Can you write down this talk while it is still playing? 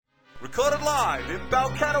Recorded live in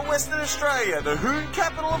Balcatta, Western Australia, the Hoon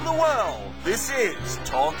capital of the world. This is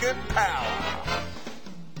Talkin' Power.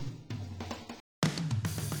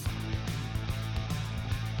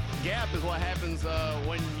 Gap is what happens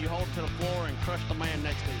when you hold to the floor and crush the man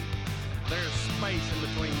next to you. There's space in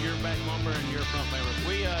between your back lumbar and your front member.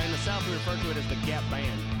 We in the South we refer to it as the gap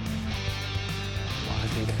band. Well, I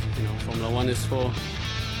think Formula One is for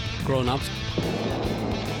grown-ups.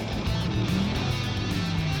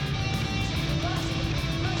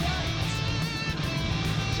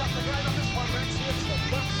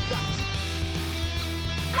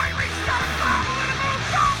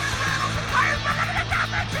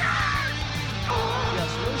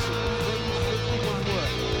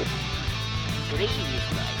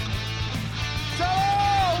 So,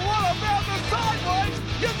 what about the sideways?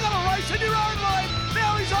 You've got a race in your own lane.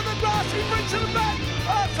 Now he's on the grass, he brings it back.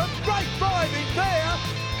 Oh, some great driving there.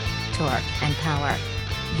 Torque and Power,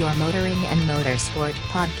 your motoring and motorsport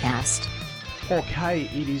podcast. Okay,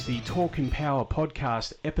 it is the Talk and Power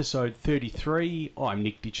podcast, episode 33. I'm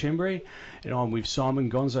Nick DiCembri, and I'm with Simon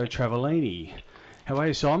Gonzo Travellini. How are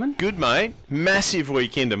you, Simon? Good, mate. Massive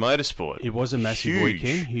weekend of motorsport. It was a massive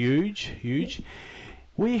weekend. Huge.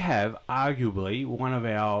 We have arguably one of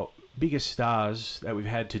our biggest stars that we've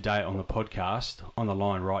had to date on the podcast on the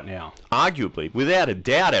line right now. Arguably, without a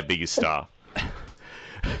doubt, our biggest star.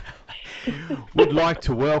 Would like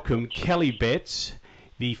to welcome Kelly Betts,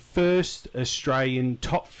 the first Australian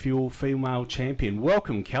Top Fuel female champion.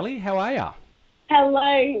 Welcome, Kelly. How are you?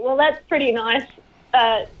 Hello. Well, that's pretty nice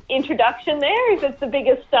introduction there, if it's the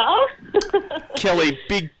biggest star. Kelly,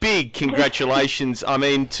 big congratulations. I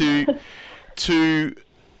mean, to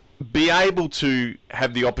be able to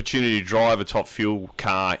have the opportunity to drive a Top Fuel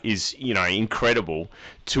car is, incredible.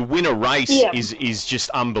 To win a race is just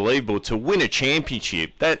unbelievable. To win a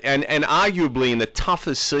championship, and arguably in the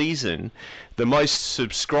toughest season, the most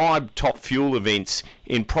subscribed Top Fuel events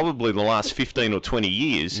in probably the last 15 or 20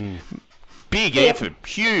 years. Big effort,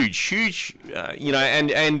 huge,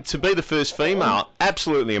 and to be the first female,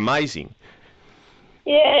 absolutely amazing.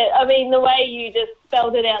 Yeah, I mean, the way you just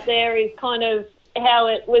spelled it out there is kind of how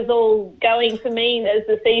it was all going for me as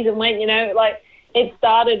the season went, like it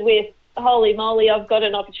started with, holy moly, I've got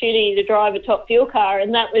an opportunity to drive a Top Fuel car,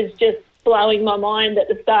 and that was just blowing my mind at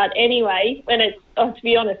the start anyway, and to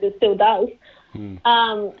be honest, it still does. And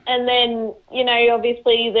then,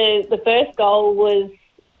 obviously the first goal was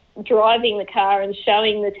driving the car and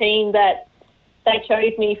showing the team that they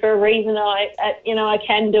chose me for a reason. I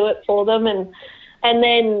can do it for them. And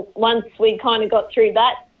then once we kind of got through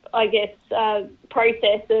that, I guess,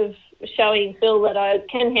 process of showing Phil that I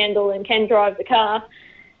can handle and can drive the car,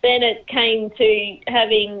 then it came to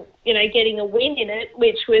having, getting a win in it,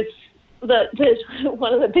 which was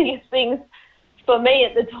one of the biggest things for me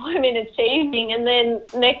at the time in achieving. And then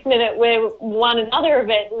next minute we won another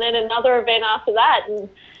event and then another event after that. And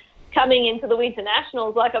coming into the Winter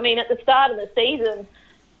Nationals, at the start of the season,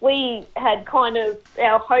 we had kind of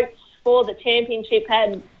our hopes for the championship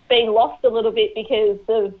had been lost a little bit because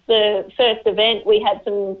of the first event. We had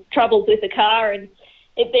some troubles with the car, and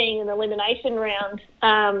it being an elimination round,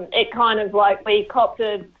 it kind of we copped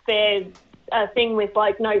a fair thing with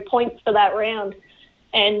no points for that round.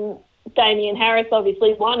 And Damien Harris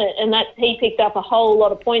obviously won it, and that he picked up a whole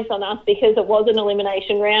lot of points on us because it was an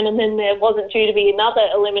elimination round, and then there wasn't due to be another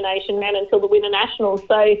elimination round until the Winter Nationals.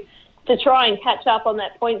 So to try and catch up on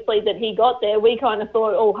that points lead that he got there, we kind of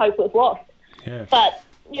thought all hope was lost. Yeah. But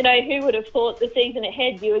who would have thought the season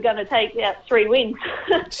ahead you were going to take out 3 wins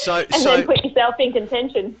then put yourself in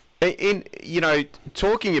contention?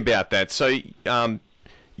 Talking about that, so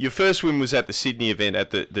your first win was at the Sydney event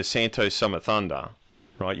at the Santos Summer Thunder.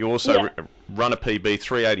 Right, you also run a PB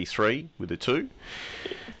 383 with a 2.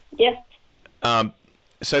 Yes.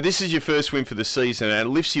 So this is your first win for the season, and it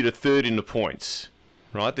lifts you to 3rd in the points.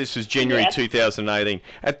 Right, this was January 2018.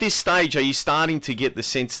 At this stage, are you starting to get the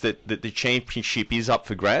sense that the championship is up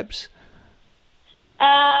for grabs?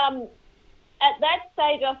 At that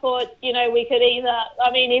stage, I thought, we could either,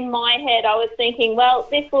 in my head, I was thinking, well,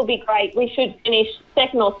 this will be great. We should finish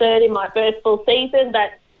 2nd or 3rd in my first full season.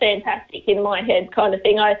 That's fantastic in my head kind of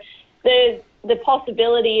thing. The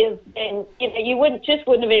possibility of then, you wouldn't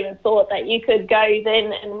have even thought that you could go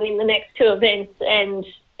then and win the next 2 events, and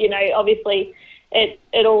obviously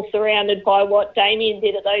it all surrounded by what Damien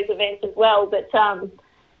did at those events as well. But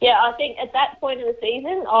I think at that point of the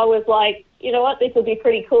season I was like, you know what, this will be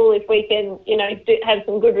pretty cool if we can have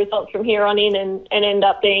some good results from here on in and end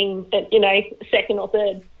up being 2nd or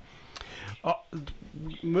 3rd.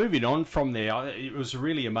 Moving on from there, it was a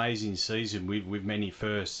really amazing season with many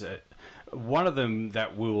firsts. one of them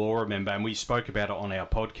that we'll all remember, and we spoke about it on our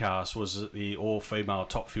podcast, was the all-female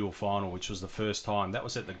Top Fuel final, which was the first time. That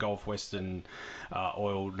was at the Gulf Western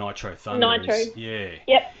Oil Nitro Thunder.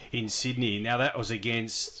 Yep. In Sydney. Now, that was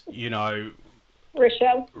against,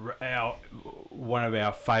 Rochelle. One of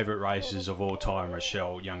our favourite races of all time,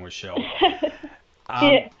 young Rochelle.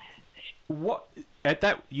 Yeah. What at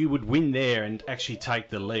that you would win there and actually take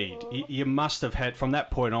the lead. You must have had, from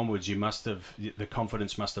that point onwards, the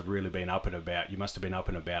confidence must have really been up and about. You must have been up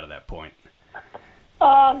and about at that point.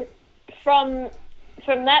 From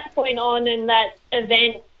that point on in that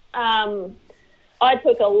event, I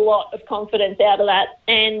took a lot of confidence out of that,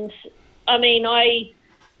 and I mean, I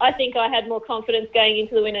think I had more confidence going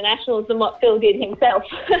into the Winter Nationals than what Phil did himself.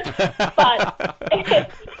 But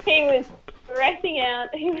he was stressing out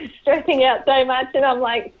so much, and I'm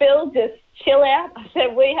like, Phil, just chill out. I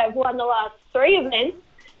said, we have won the last 3 events.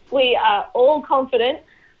 We are all confident.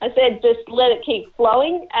 I said, just let it keep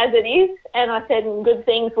flowing as it is, and I said, good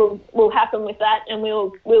things will happen with that, and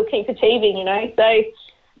we'll keep achieving, So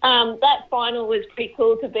that final was pretty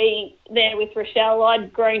cool to be there with Rochelle.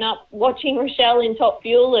 I'd grown up watching Rochelle in Top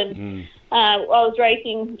Fuel, and I was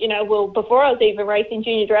racing, before I was even racing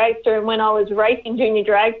Junior Dragster, and when I was racing Junior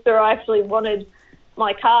Dragster, I actually wanted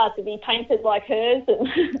my car to be painted like hers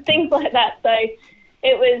and things like that. So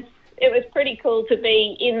it was pretty cool to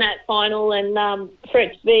be in that final, and for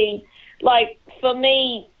it to be, like, for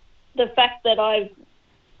me, the fact that I've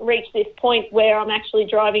reached this point where I'm actually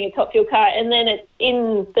driving a Top Fuel car, and then it's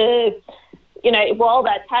in the, while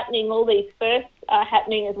that's happening, all these firsts are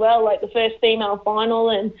happening as well, like the first female final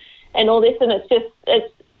and all this, and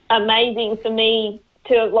it's amazing for me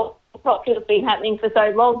to have Top Fuel's been happening for so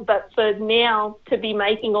long, but for now to be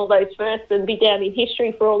making all those firsts and be down in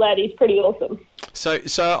history for all that is pretty awesome. So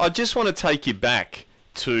I just want to take you back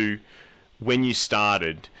to when you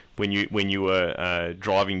started, when you were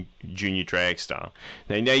driving Junior Dragster.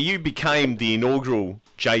 Now you became the inaugural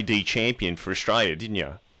JD champion for Australia, didn't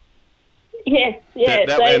you? Yes.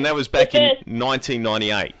 And that was back in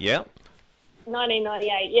 1998, yeah?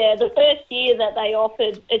 1998, yeah. The first year that they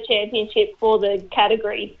offered a championship for the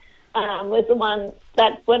category was the one,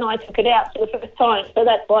 that's when I took it out for the first time. So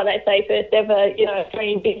that's why they say first ever,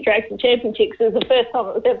 Australian Big Dragster Championships was the first time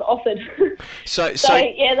it was ever offered. So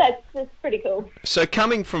yeah, that's pretty cool. So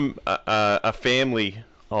coming from a family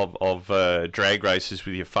of drag races,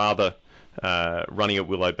 with your father running at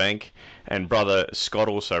Willowbank and brother Scott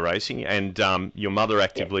also racing, and your mother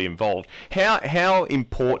actively involved, how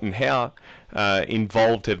important, how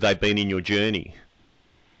involved have they been in your journey?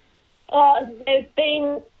 They've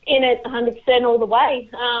been in it 100% all the way.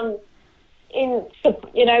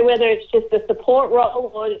 Whether it's just a support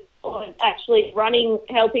role or actually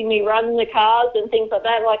helping me run the cars and things like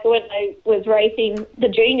that. Like when I was racing the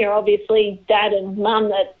junior, obviously Dad and Mum,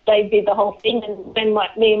 that they did the whole thing. And when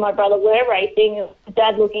me and my brother were racing, it was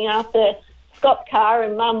Dad looking after Scott's car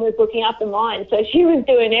and Mum was looking after mine. So she was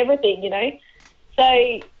doing everything,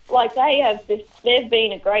 So like they've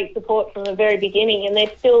been a great support from the very beginning, and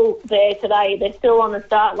they're still there today. They're still on the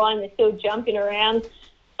start line. They're still jumping around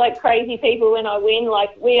like crazy people when I win. Like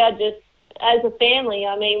we are just, as a family,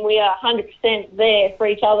 I mean, we are 100% there for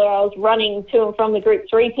each other. I was running to and from the Group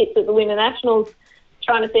 3 pits at the Winter Nationals,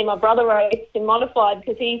 trying to see my brother race in modified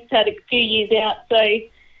because he's had a few years out. So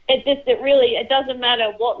it doesn't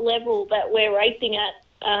matter what level that we're racing at.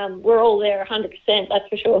 We're all there 100%, that's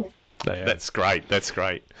for sure. That's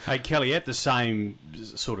great. Hey, Kelly, at the same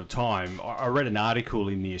sort of time, I read an article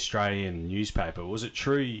in the Australian newspaper. Was it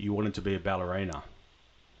true you wanted to be a ballerina?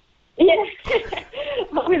 Yeah,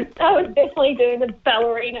 I was definitely doing the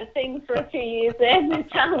ballerina thing for a few years there.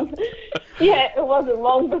 But, it wasn't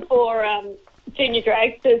long before Junior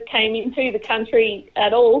Dragsters came into the country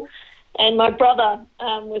at all. And my brother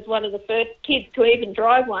was one of the first kids to even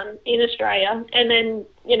drive one in Australia. And then,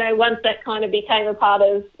 once that kind of became a part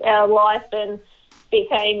of our life and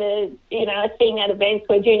became a thing at events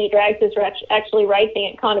where Junior Dragsters were actually racing,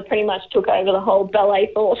 it kind of pretty much took over the whole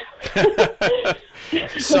ballet thought.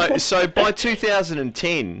 So by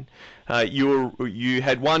 2010, you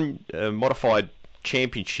had won modified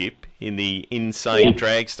championship in the Insane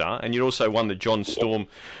Dragster, and you also won the John Storm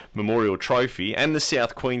Memorial Trophy and the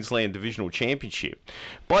South Queensland Divisional Championship.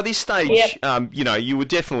 By this stage, you were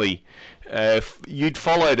definitely you'd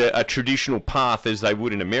followed a traditional path as they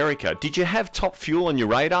would in America. Did you have Top Fuel on your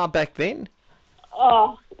radar back then?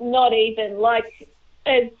 Oh, not even. Like,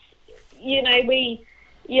 it's,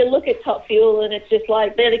 you look at Top Fuel and it's just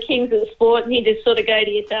like they're the kings of the sport, and you just sort of go to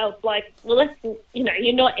yourself like, well,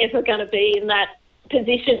 you're not ever going to be in that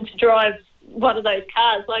position to drive one of those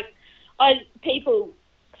cars. Like, people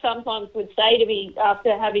sometimes would say to me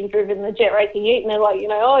after having driven the Jet Racing Ute, and they're like,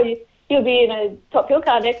 you'll be in a Top Fuel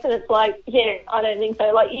car next, and it's like, yeah, I don't think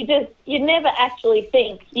so. Like, you never actually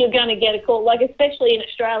think you're going to get a call, like, especially in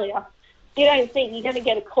Australia. You don't think you're going to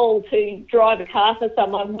get a call to drive a car for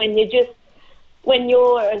someone when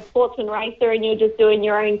you're a sportsman racer and you're just doing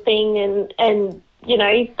your own thing, and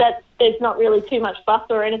that there's not really too much fuss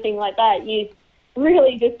or anything like that. You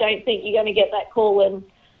really just don't think you're going to get that call. And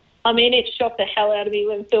I mean, it shocked the hell out of me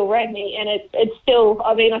when Phil rang me, and it's still,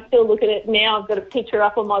 I mean, I still look at it now. I've got a picture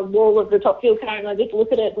up on my wall of the Top Fuel car, and I just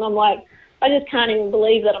look at it and I'm like, I just can't even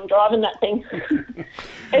believe that I'm driving that thing.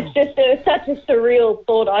 It was such a surreal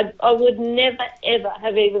thought. I would never, ever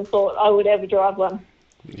have even thought I would ever drive one.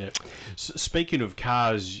 Yeah. Speaking of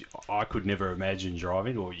cars, I could never imagine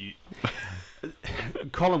driving, or you.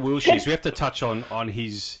 Colin Wilshies, we have to touch on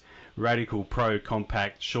his Radical Pro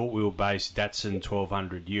compact short wheelbase Datsun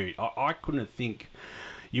 1200 Ute. I couldn't think.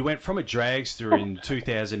 You went from a dragster in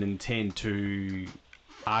 2010 to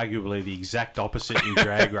arguably the exact opposite in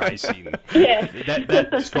drag racing. Yeah.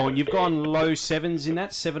 That's gone. You've gone low sevens in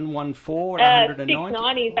that, 714 at 190?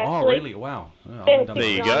 690s, actually. Oh, really? Wow. Oh, I haven't done there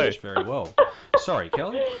you that go. very well. Sorry,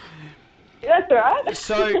 Kelly. That's all right.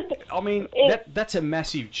 So, I mean, that's a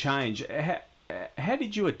massive change. How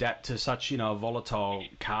did you adapt to such, a volatile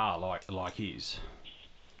car like his?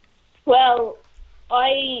 Well,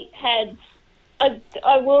 I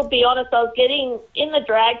will be honest, I was getting in the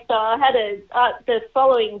dragster. I had the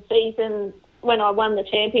following season when I won the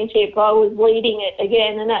championship, I was leading it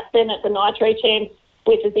again, and then at the Nitro Champs,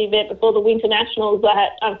 which is the event before the Winter Nationals,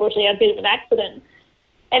 unfortunately had a bit of an accident.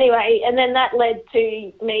 Anyway, and then that led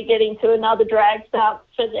to me getting to another dragster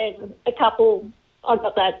for then I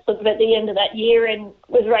got that sort of at the end of that year and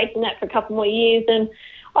was racing that for a couple more years. And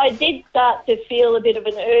I did start to feel a bit of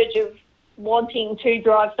an urge of wanting to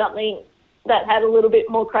drive something that had a little bit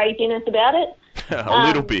more craziness about it. A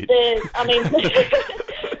little bit.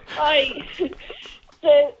 I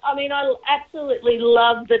absolutely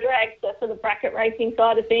love the dragster for the bracket racing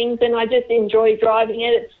side of things, and I just enjoy driving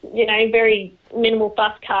it. It's, very minimal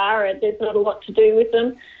fuss car, and there's not a lot to do with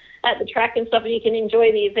them at the track and stuff, and you can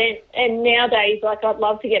enjoy the event. And nowadays, I'd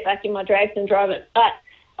love to get back in my drags and drive it. But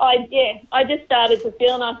I just started to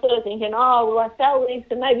feel, and I started thinking, will I sell this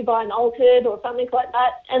and maybe buy an altered or something like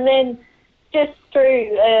that? And then just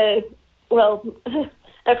through,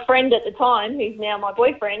 a friend at the time, who's now my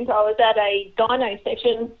boyfriend, I was at a dyno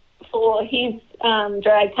session for his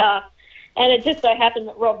drag car, and it just so happened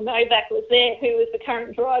that Rob Novak was there, who was the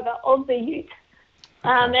current driver of the Ute.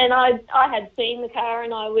 And I had seen the car,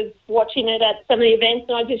 and I was watching it at some of the events,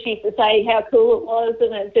 and I just used to say how cool it was,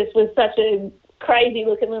 and it just was such a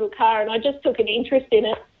crazy-looking little car, and I just took an interest in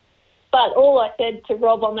it. But all I said to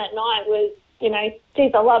Rob on that night was,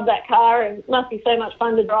 geez, I love that car, and it must be so much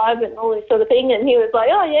fun to drive it and all this sort of thing. And he was like,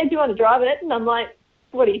 oh, yeah, do you want to drive it? And I'm like,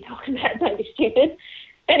 what are you talking about? Don't be stupid.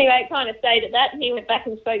 Anyway, it kind of stayed at that, and he went back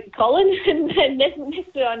and spoke to Colin, and then next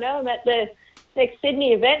thing I know, I'm at the next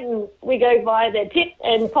Sydney event, and we go via their pit,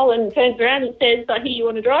 and Colin turns around and says, I hear you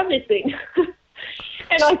want to drive this thing.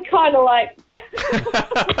 And I kind of like...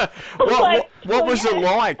 What was it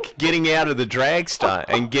like getting out of the dragster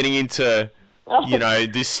and getting into,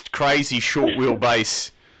 this crazy short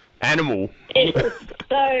wheelbase animal? It was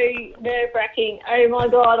so nerve-wracking. Oh, my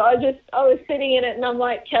God. I was sitting in it, and I'm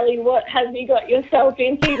like, Kelly, what have you got yourself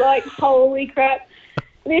into? Like, holy crap.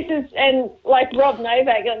 And like Rob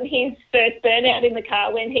Novak on his first burnout in the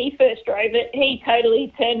car, when he first drove it, he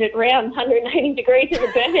totally turned it around 180 degrees in the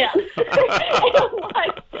burnout. And I'm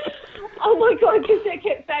like, oh my God, because they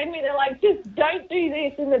kept saying to me, they're like, just don't do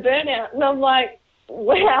this in the burnout. And I'm like,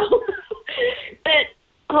 wow. But,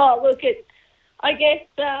 look, I guess,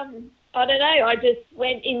 I don't know, I just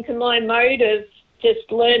went into my mode of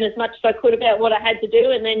just learn as much as I could about what I had to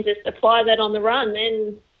do and then just apply that on the run.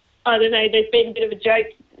 And I don't know, there's been a bit of a joke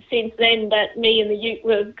since then that me and the Ute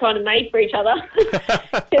were kind of made for each other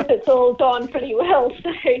because it's all gone pretty well.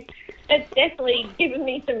 So it's definitely given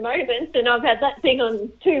me some moments, and I've had that thing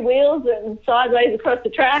on two wheels and sideways across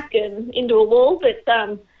the track and into a wall, but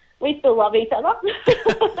we still love each other.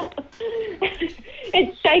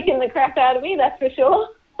 It's shaken the crap out of me, that's for sure.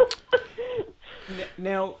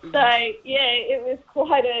 Now, so, yeah, it was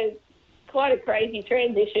quite a crazy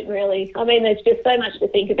transition, really. I mean, there's just so much to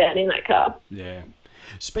think about in that car. Yeah.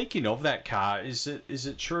 Speaking of that car, is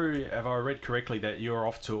it true, have I read correctly, that you're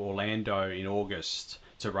off to Orlando in August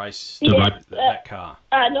to race that car?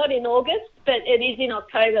 Not in August, but it is in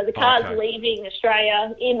October. The car's leaving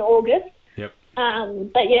Australia in August. Yep.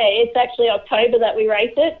 But yeah, it's actually October that we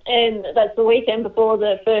race it, and that's the weekend before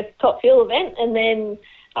the first Top Fuel event, and then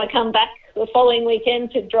I come back the following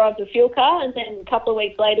weekend to drive the fuel car, and then a couple of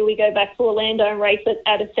weeks later we go back to Orlando and race it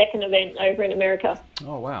at a second event over in America.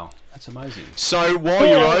 Oh, wow. That's amazing. So while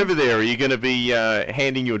you're over there, are you going to be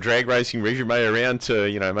handing your drag racing resume around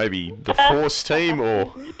to, maybe the Force team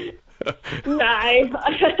or? No,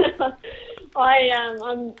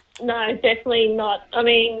 no, definitely not. I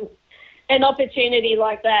mean, an opportunity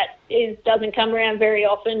like that doesn't come around very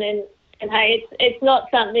often, and hey, it's not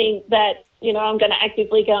something that I'm going to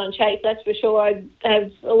actively go and chase. That's for sure. I have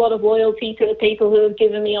a lot of loyalty to the people who have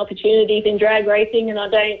given me opportunities in drag racing, and I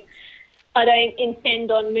don't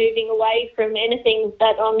intend on moving away from anything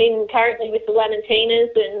that I'm in currently with the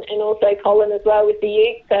Lamentinas and also Colin as well with the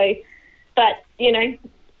Ute. So, but it's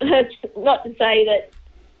not to say that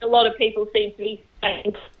a lot of people seem to be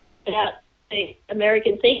saying about the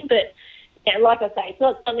American scene, but yeah, like I say, it's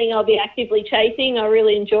not something I'll be actively chasing. I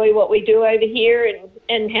really enjoy what we do over here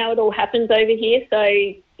and how it all happens over here. So,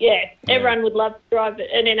 yeah, everyone would love to drive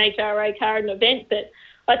an NHRA car at an event, but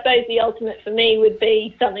I suppose the ultimate for me would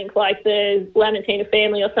be something like the Lamentina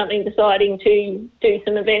family or something deciding to do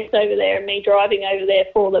some events over there and me driving over there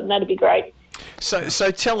for them. That'd be great. So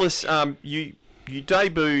tell us, you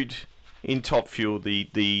debuted in Top Fuel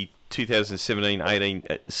the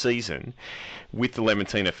 2017-18 season with the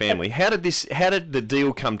Lamentina family. How did the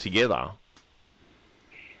deal come together?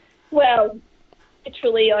 Well,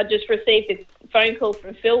 literally, I just received a phone call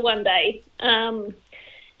from Phil one day, and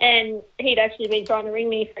he'd actually been trying to ring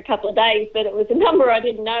me for a couple of days, but it was a number I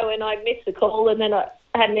didn't know, and I missed the call, and then I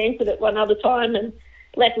hadn't answered it one other time and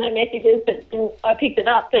left no messages, but I picked it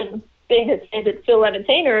up, and Ben had said it's Phil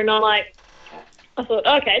Lamentina, and I thought,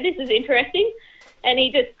 okay, this is interesting. And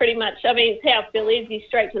he just pretty much, it's how Phil is. He's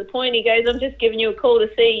straight to the point. He goes, I'm just giving you a call to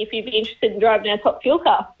see if you'd be interested in driving our Top Fuel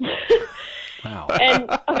car. Wow. And,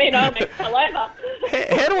 I almost fell over.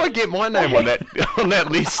 How do I get my name on that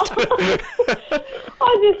list?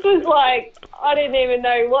 I just was like, I didn't even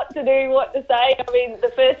know what to do, what to say.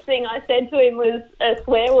 The first thing I said to him was a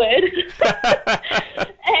swear word,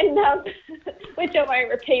 and which I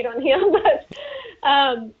won't repeat on here, but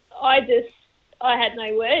I had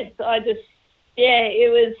no words. It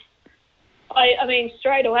was,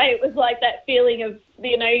 straight away it was like that feeling of,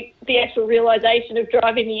 the actual realisation of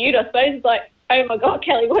driving the Ute, I suppose. It's like, oh my God,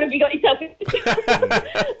 Kelly, what have you got yourself into?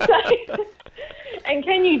 And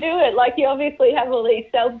can you do it? Like, you obviously have all these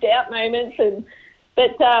self-doubt moments, I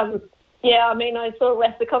sort of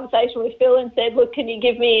left the conversation with Phil and said, look, can you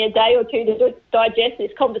give me a day or two to digest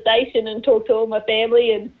this conversation and talk to all my family,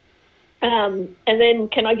 and then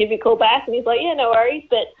can I give you a call back? And he's like, yeah, no worries.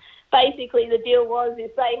 But basically the deal was they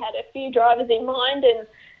had a few drivers in mind, and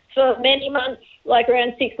for many months, like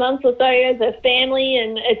around 6 months or so, as a family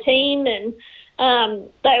and a team, and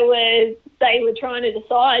they were trying to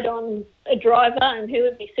decide on a driver and who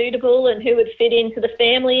would be suitable and who would fit into the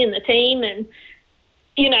family and the team, and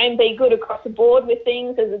and be good across the board with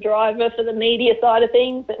things as a driver for the media side of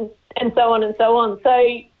things, and so on and so on.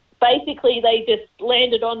 So basically they just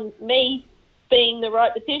landed on me being the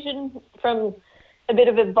right decision from a bit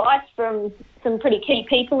of advice from some pretty key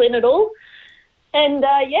people in it all. And,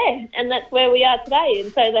 and that's where we are today.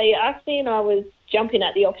 And so they asked me, and I was jumping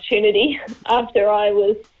at the opportunity after I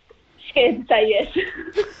was scared to say yes.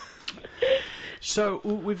 So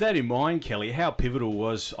with that in mind, Kelly, how pivotal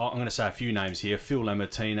was, I'm going to say a few names here, Phil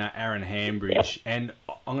Lamentina, Aaron Hambridge, and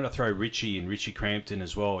I'm going to throw Richie Crampton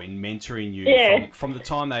as well, in mentoring you from the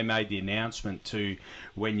time they made the announcement to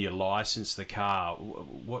when you licensed the car.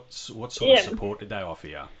 What sort of support did they offer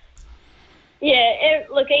you? Yeah,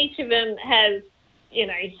 look, each of them has,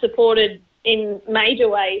 supported in major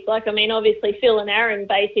ways. Like, obviously Phil and Aaron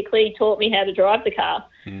basically taught me how to drive the car.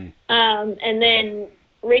 And then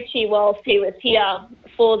Richie, whilst he was here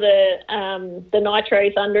for the Nitro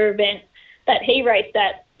Thunder event that he raced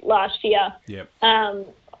at last year, it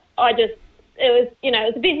was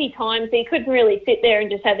a busy time, so he couldn't really sit there and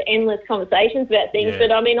just have endless conversations about things.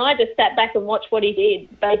 But I just sat back and watched what he did.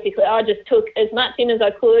 Basically, I just took as much in as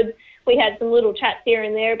I could. We had some little chats here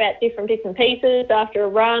and there about different bits and pieces after a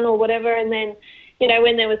run or whatever, and then,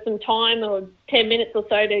 when there was some time or 10 minutes or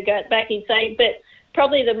so to go back, he'd say, but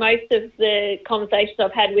probably the most of the conversations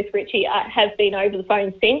I've had with Richie have been over the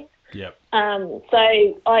phone since.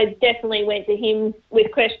 So I definitely went to him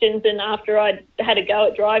with questions, and after I'd had a go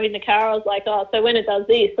at driving the car, I was like, oh, so when it does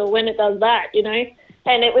this or when it does that,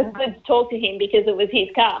 and it was good to talk to him because it was his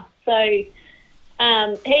car. So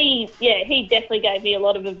he definitely gave me a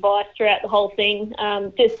lot of advice throughout the whole thing,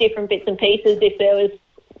 just different bits and pieces if there was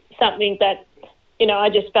something that, I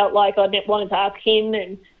just felt like I wanted to ask him,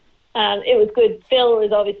 and it was good. Phil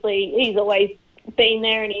is obviously, he's always been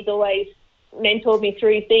there, and he's always, mentored me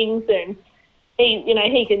through things, and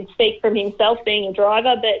he can speak from himself being a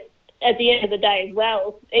driver, but at the end of the day as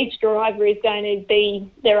well, each driver is going to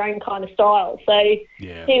be their own kind of style. So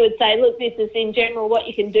he would say, look, this is in general what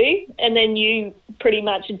you can do, and then you pretty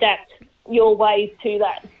much adapt your ways to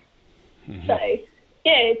that. Mm-hmm. So,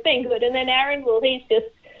 it's been good. And then Aaron, well, he's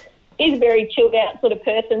a very chilled out sort of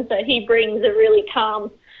person, so he brings a really calm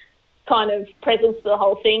kind of presence to the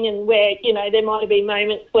whole thing, and where, there might have been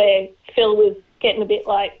moments where Phil was getting a bit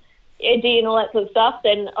like edgy and all that sort of stuff,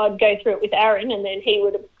 then I'd go through it with Aaron, and then he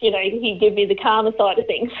would, he'd give me the calmer side of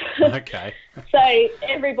things. Okay. So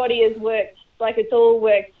everybody has worked, like it's all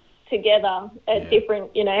worked together at different,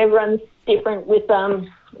 everyone's different with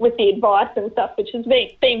the advice and stuff, which has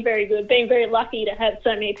been very good. Been very lucky to have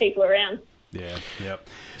so many people around. Yeah, yep.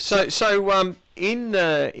 So in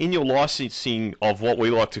your licensing of what we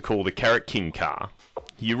like to call the Carrot King car,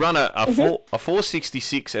 you run a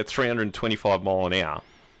 466 at 325 mile an hour.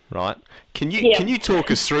 Right? Can you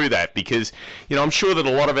talk us through that? Because, I'm sure that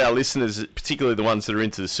a lot of our listeners, particularly the ones that are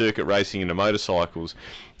into the circuit racing and the motorcycles,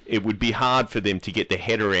 it would be hard for them to get their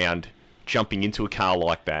head around jumping into a car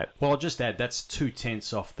like that. Well, I'll just add, that's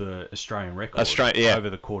 2/10 off the Australian record over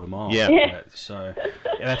the quarter mile. Yeah. So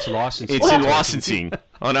that's licensing. It's in licensing.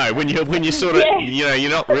 I know. When you sort of,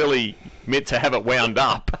 you're not really meant to have it wound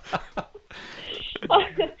up.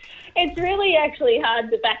 It's really actually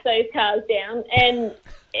hard to back those cars down, and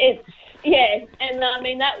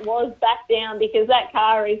that was back down because that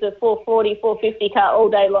car is a 440, 450 car all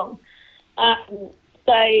day long.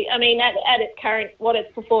 So, at its current, what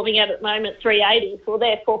it's performing at the moment, 380s, well,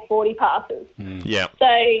 they're 440 passes. Yeah.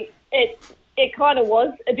 So it kind of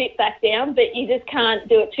was a bit back down, but you just can't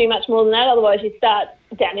do it too much more than that, otherwise you start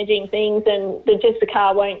damaging things and the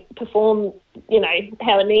car won't perform,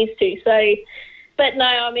 how it needs to. So, but no,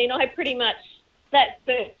 I pretty much, that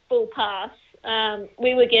first full pass,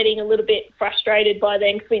 we were getting a little bit frustrated by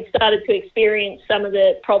then because we'd started to experience some of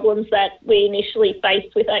the problems that we initially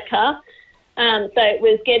faced with that car. So it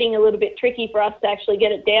was getting a little bit tricky for us to actually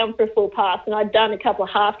get it down for a full pass, and I'd done a couple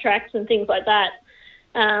of half tracks and things like that.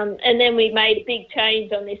 And then we made a big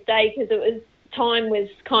change on this day because time was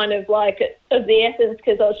kind of like of the essence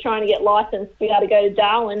because I was trying to get licensed to be able to go to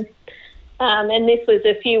Darwin. And this was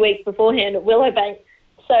a few weeks beforehand at Willowbank.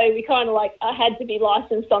 So we kind of I had to be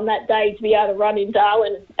licensed on that day to be able to run in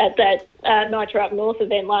Darwin at that Nitro Up North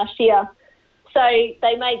event last year. So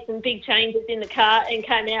they made some big changes in the car and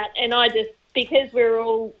came out, and because we were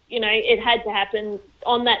all, it had to happen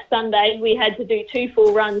on that Sunday, we had to do 2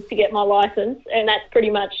 full runs to get my license, and that's pretty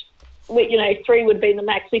much, 3 would have been the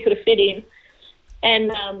max we could have fit in.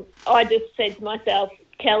 And I just said to myself,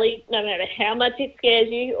 Kelly, no matter how much it scares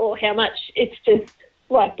you or how much it's just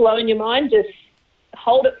blowing your mind, just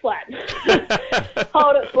hold it flat.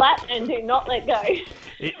 Hold it flat and do not let go.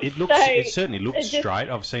 It certainly looks straight.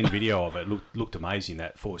 I've seen video of it. Looked amazing,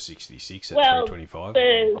 that 466 at 325.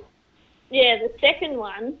 The second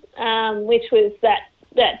one, which was that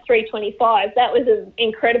 325, that was an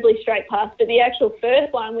incredibly straight pass. But the actual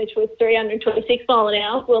first one, which was 326 mile an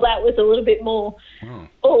hour, well, that was a little bit more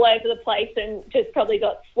all over the place and just probably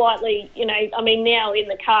got slightly, now in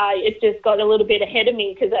the car, it just got a little bit ahead of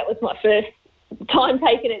me because that was my first time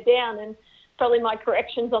taking it down, and probably my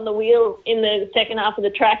corrections on the wheel in the second half of the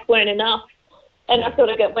track weren't enough, and I sort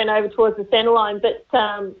of went over towards the centre line, but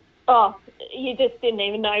you just didn't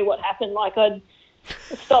even know what happened. I'd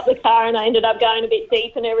stopped the car and I ended up going a bit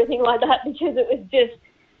deep and everything like that because it was just,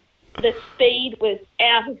 the speed was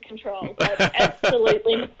out of control,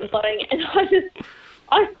 absolutely blowing, and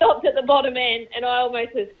I stopped at the bottom end and I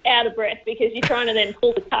almost was out of breath because you're trying to then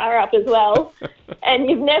pull the car up as well, and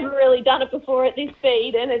you've never really done it before at this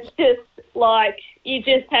speed, and it's just you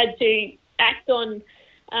just had to act on,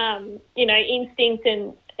 instinct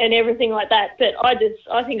and everything like that. But I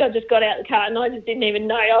think I just got out of the car and I just didn't even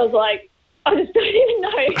know. I was like, I just don't even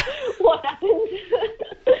know what happened.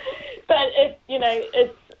 But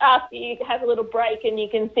it's after you have a little break and you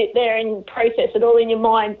can sit there and process it all in your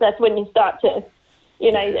mind, that's when you start to,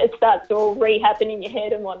 it starts to all re-happen in your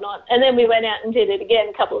head and whatnot. And then we went out and did it again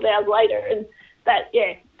a couple of hours later, and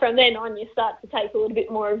from then on you start to take a little bit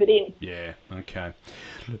more of it in. Yeah, okay.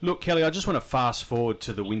 Look, Kelly, I just want to fast forward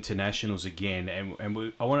to the Winter Nationals again, and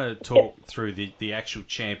I want to talk through the actual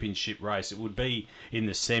championship race. It would be in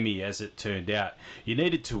the semi, as it turned out. You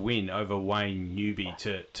needed to win over Wayne Newby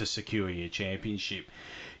to secure your championship.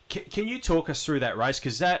 Can you talk us through that race?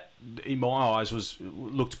 Because that, in my eyes,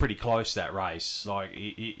 looked pretty close, that race.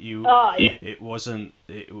 It wasn't.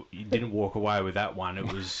 You didn't walk away with that one.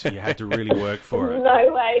 It was, you had to really work for it.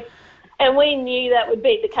 No way. And we knew that would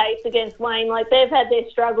be the case against Wayne. Like, they've had their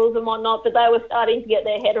struggles and whatnot, but they were starting to get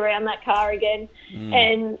their head around that car again.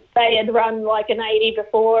 And they had run like an 80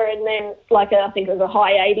 before, and then I think it was a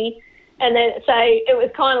high 80. And then, so it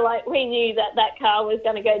was kind of like we knew that that car was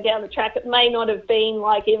going to go down the track. It may not have been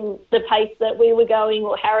like in the pace that we were going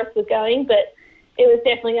or Harris was going, but it was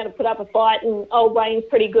definitely going to put up a fight. And old Wayne's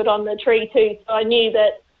pretty good on the tree too. So I knew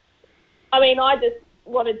that, I just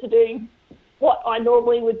wanted to do what I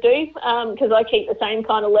normally would do because I keep the same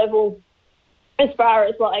kind of level as far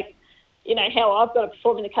as like, how I've got to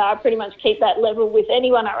perform in the car. I pretty much keep that level with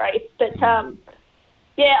anyone I race. But,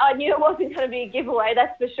 yeah, I knew it wasn't going to be a giveaway,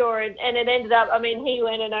 that's for sure. And it ended up, he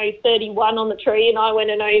went an 0.31 on the tree and I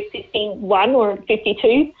went an 0.51 or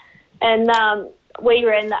 52. And we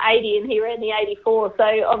ran the 80 and he ran the 84.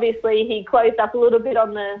 So obviously he closed up a little bit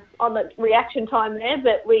on the reaction time there,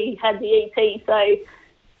 but we had the ET. So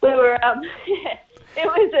we were, it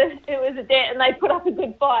was a debt, and they put up a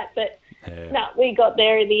good fight, but no, we got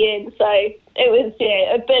there in the end. So it was,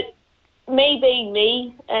 but me being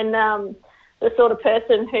me and the sort of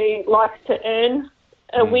person who likes to earn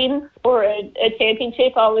a win or a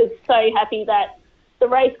championship, I was so happy that the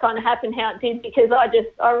race kind of happened how it did because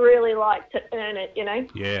I really like to earn it,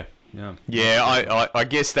 Yeah, I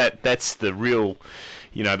guess that's the real,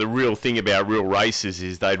 the real thing about real races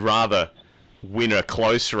is they'd rather win a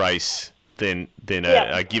close race than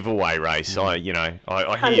a giveaway race. I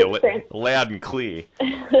hear you loud and clear.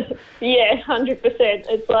 Yeah, 100%.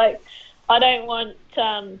 It's like I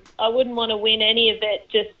wouldn't want to win any of it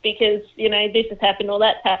just because, this has happened or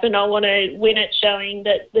that's happened. I want to win it showing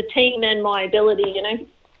that the team and my ability,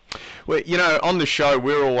 Well, on the show,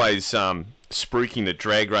 we're always spruiking that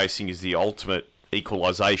drag racing is the ultimate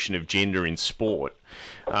equalisation of gender in sport.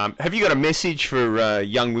 Have you got a message for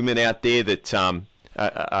young women out there that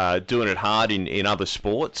are doing it hard in other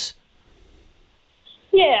sports?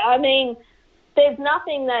 Yeah, there's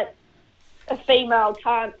nothing that a female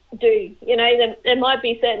can't do. There might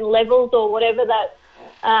be certain levels or whatever that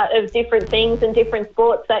of different things and different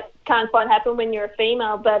sports that can't quite happen when you're a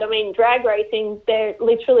female. But, drag racing, there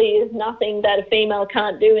literally is nothing that a female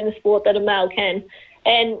can't do in the sport that a male can.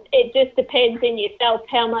 And it just depends in yourself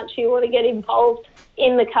how much you want to get involved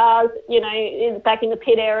in the cars, back in the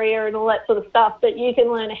pit area and all that sort of stuff. But you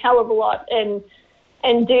can learn a hell of a lot and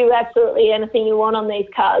do absolutely anything you want on these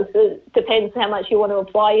cars. It depends how much you want to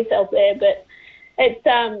apply yourself there. But it's,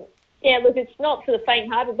 look, it's not for the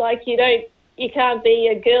faint-hearted. Like, you can't be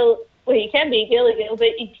a girl. Well, you can be a girly girl, but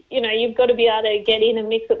you've got to be able to get in and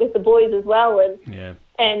mix it with the boys as well,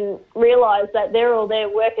 and realise that they're all there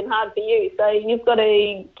working hard for you. So you've got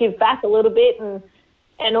to give back a little bit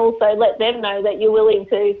and also let them know that you're willing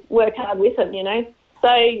to work hard with them.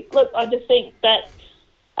 So look, I just think that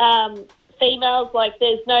females,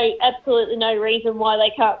 there's absolutely no reason why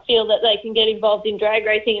they can't feel that they can get involved in drag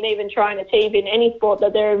racing and even try and achieve in any sport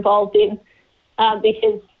that they're involved in,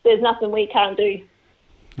 because there's nothing we can't do.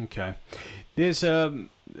 Okay. There's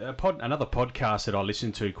another podcast that I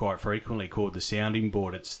listen to quite frequently called The Sounding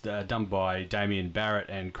Board. It's done by Damien Barrett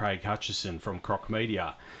and Craig Hutchison from Croc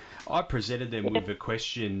Media. I presented them with a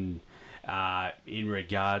question in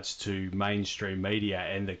regards to mainstream media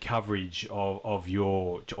and the coverage of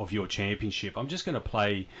your championship. I'm just going to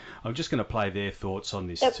play their thoughts on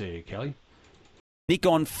this to you, Kelly. Nick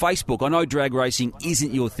on Facebook. I know drag racing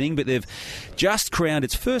isn't your thing, but they've just crowned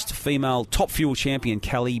its first female Top Fuel champion,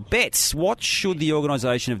 Kelly Betts. What should the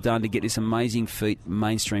organisation have done to get this amazing feat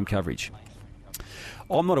mainstream coverage?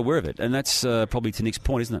 I'm not aware of it, and that's probably to Nick's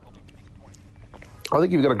point, isn't it? I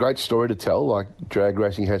think you've got a great story to tell, like drag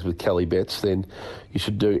racing has with Kelly Betts. Then you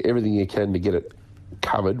should do everything you can to get it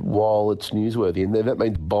covered while it's newsworthy, and that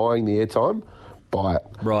means buying the airtime. Buy it,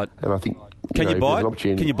 right? And I think Can you buy it?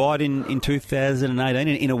 Can you buy it in 2018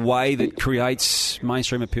 in a way that creates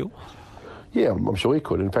mainstream appeal? Yeah, I'm sure you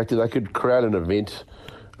could. In fact, if they could create an event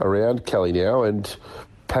around Kelly now and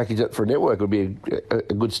package it for a network, it would be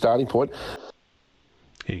a good starting point.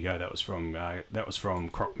 Here you go. That was from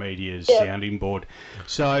Croc Media's Sounding Board.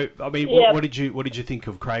 So, what did you think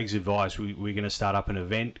of Craig's advice? We're going to start up an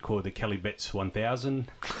event called the Kelly Betts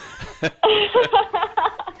 1000.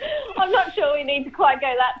 I'm not sure we need to quite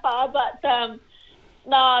go that far, but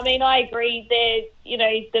no, I agree.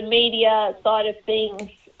 The media side of things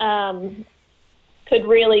could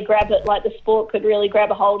really grab it, like the sport could really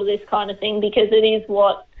grab a hold of this kind of thing, because it is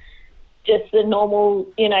what just the normal,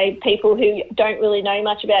 people who don't really know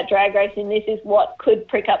much about drag racing, this is what could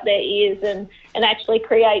prick up their ears and actually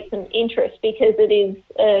create some interest, because it is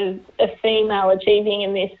a female achieving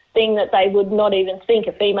in this thing that they would not even think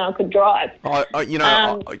a female could drive.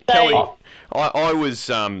 Kelly, I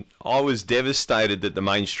was devastated that the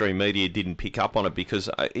mainstream media didn't pick up on it because,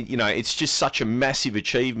 it's just such a massive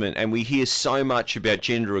achievement, and we hear so much about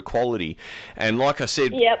gender equality. And like I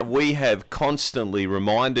said, we have constantly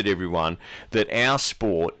reminded everyone that our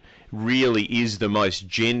sport really is the most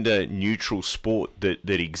gender-neutral sport that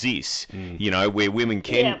exists, where women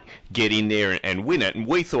can get in there and win it. And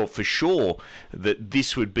we thought for sure that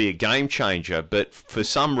this would be a game changer, but for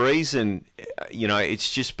some reason,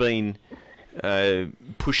 it's just been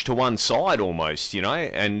pushed to one side almost,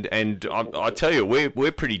 and I tell you,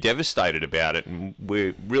 we're pretty devastated about it, and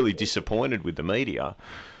we're really disappointed with the media.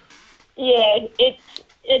 Yeah,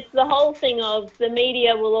 it's the whole thing of the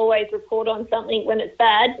media will always report on something when it's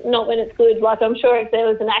bad, not when it's good. Like, I'm sure if there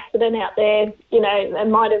was an accident out there, it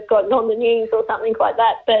might have gotten on the news or something like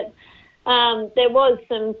that. But there was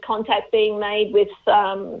some contact being made with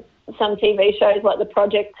some TV shows like The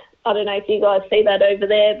Project. I don't know if you guys see that over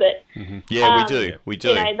there, but... Mm-hmm. Yeah, we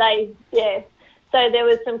do. So there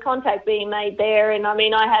was some contact being made there, and I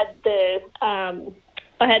mean, I had the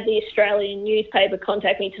Australian newspaper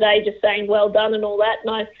contact me today just saying well done and all that,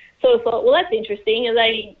 and I sort of thought, well, that's interesting. Are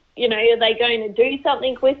they going to do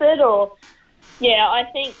something with it? Or, I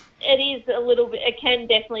think it is it can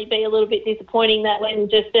definitely be a little bit disappointing that when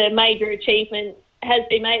just a major achievement has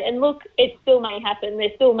been made, and look, it still may happen.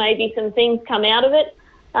 There still may be some things come out of it.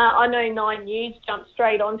 I know 9 News jumped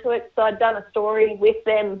straight onto it, so I'd done a story with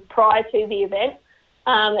them prior to the event.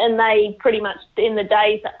 And they pretty much, in the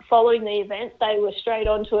days following the event, they were straight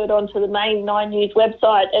onto the main 9 News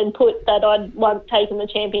website and put that I'd once taken the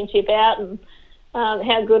championship out and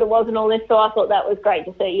how good it was and all this. So I thought that was great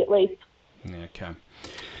to see, at least. Okay.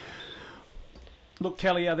 Look,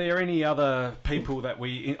 Kelly, are there any other people that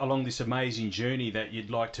along this amazing journey that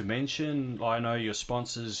you'd like to mention? I know your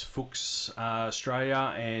sponsors, Fuchs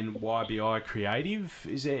Australia and YBI Creative.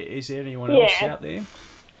 Is there anyone else out there?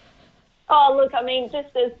 Oh, look, I mean,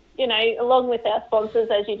 just as, along with our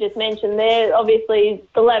sponsors, as you just mentioned, they're obviously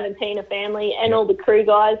the Laventina family and all the crew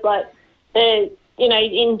guys. Like, they're,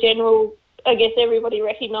 in general, I guess everybody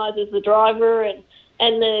recognises the driver and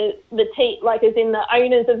the team, like as in the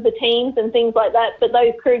owners of the teams and things like that. But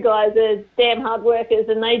those crew guys are damn hard workers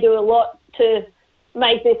and they do a lot to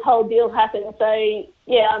make this whole deal happen. So,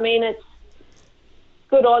 yeah, I mean, it's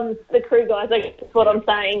good on the crew guys, I guess is what I'm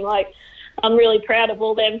saying. Like, I'm really proud of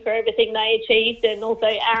all them for everything they achieved, and also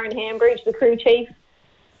Aaron Hambridge, the crew chief.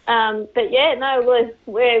 But yeah, no,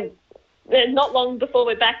 we're not long before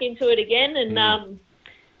we're back into it again, and and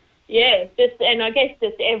I guess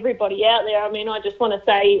just everybody out there. I mean, I just want to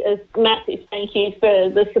say a massive thank you for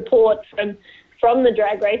the support from the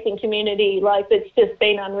drag racing community. Like, it's just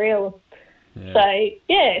been unreal. Yeah. So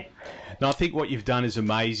yeah. No, I think what you've done is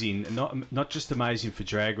amazing. Not just amazing for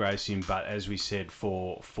drag racing, but as we said,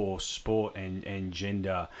 for sport and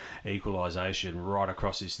gender equalisation right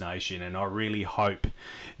across this nation. And I really hope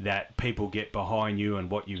that people get behind you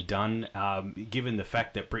and what you've done. Given the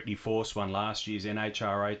fact that Brittany Force won last year's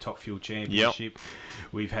NHRA Top Fuel Championship,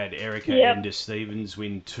 we've had Erica Ender Stevens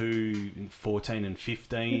win 2, 14 and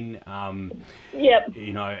 15. And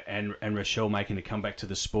Rochelle making a comeback to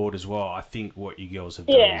the sport as well. I think what you girls have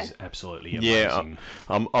done is absolutely amazing. Yeah,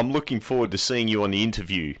 I'm looking forward to seeing you on the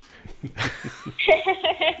interview.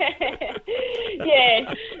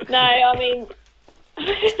 Yeah, no, I mean,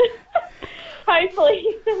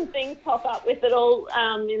 hopefully some things pop up with it all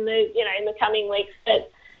in the coming weeks.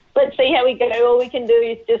 But let's see how we go. All we can do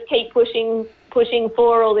is just keep pushing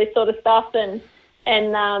for all this sort of stuff and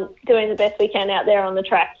doing the best we can out there on the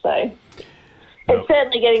track. So it's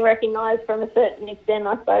certainly getting recognised from a certain extent,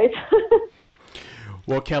 I suppose.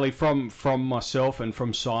 Well, Kelly, from myself and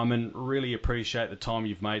from Simon, really appreciate the time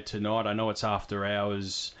you've made tonight. I know it's after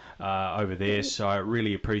hours over there, so I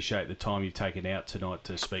really appreciate the time you've taken out tonight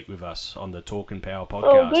to speak with us on the Talk and Power podcast.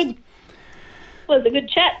 Oh, good. Well, it was a good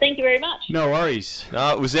chat. Thank you very much. No worries.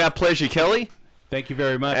 It was our pleasure, Kelly. Thank you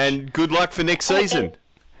very much. And good luck for next season.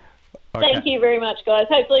 Okay. Thank you very much, guys.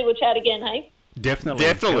 Hopefully we'll chat again, hey?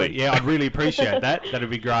 Definitely. Yeah, I'd really appreciate that. That'd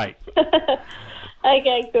be great.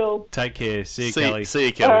 Okay, cool. Take care. See you, Kelly. See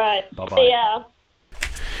you, Kelly. All right. Bye-bye. See ya.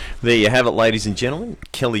 There you have it, ladies and gentlemen.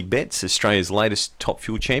 Kelly Betts, Australia's latest Top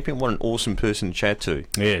Fuel champion. What an awesome person to chat to.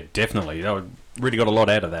 Yeah, definitely. I really got a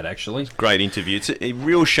lot out of that, actually. Great interview. It's a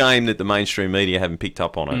real shame that the mainstream media haven't picked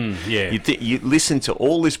up on it. Yeah. You listen to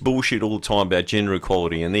all this bullshit all the time about gender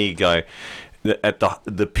equality, and there you go, at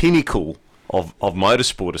the pinnacle of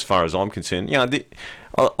motorsport, as far as I'm concerned. You know,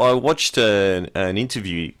 I watched an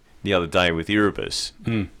interview the other day with Erebus,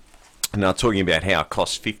 And they're talking about how it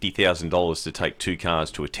costs $50,000 to take 2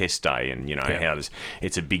 cars to a test day, and how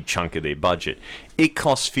it's a big chunk of their budget. It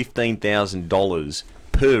costs $15,000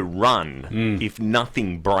 per run if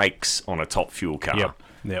nothing breaks on a Top Fuel car.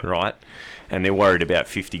 Yep. Right? And they're worried about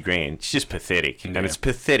 50 grand. It's just pathetic. Yeah. And it's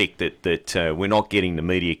pathetic that we're not getting the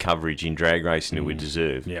media coverage in drag racing that we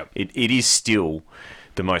deserve. Yep. It is still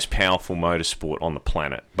the most powerful motorsport on the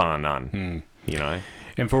planet, bar none.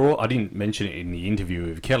 And for all, I didn't mention it in the interview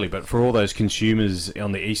with Kelly, but for all those consumers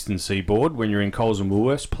on the eastern seaboard, when you're in Coles and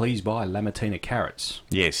Woolworths, please buy Lamatina carrots.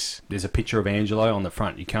 Yes. There's a picture of Angelo on the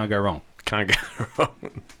front. You can't go wrong. Can't go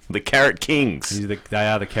wrong. The Carrot Kings. They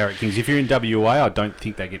are the Carrot Kings. If you're in WA, I don't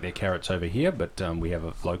think they get their carrots over here, but we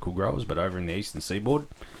have local growers. But over in the eastern seaboard,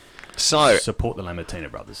 so support the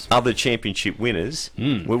Lamatina brothers. Other championship winners.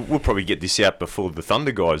 We'll probably get this out before the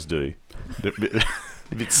Thunder guys do.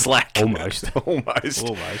 A bit slack. Almost. Almost.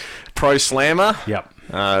 Pro Slammer. Yep.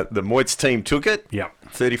 The Moitz team took it. Yep.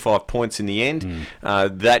 35 points in the end.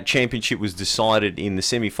 That championship was decided in the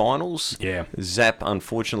semi-finals. Yeah. Zap,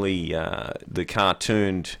 unfortunately, the car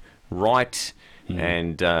turned right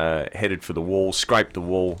and headed for the wall, scraped the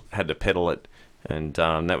wall, had to pedal it, and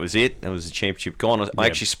that was it. That was the championship gone. I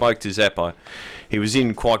actually spoke to Zap. He was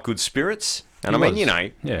in quite good spirits. And He I mean,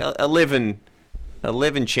 was.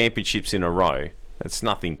 11 championships in a row. It's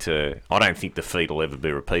nothing to... I don't think the feat will ever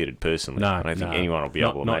be repeated, personally. No, I don't think anyone will be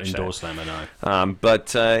able to not match indoor that. slammer, no.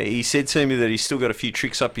 But he said to me that he's still got a few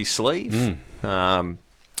tricks up his sleeve.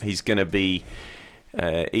 He's going to be...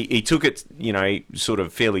 he took it, sort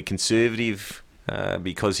of fairly conservative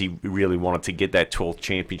because he really wanted to get that 12th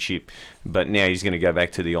championship. But now he's going to go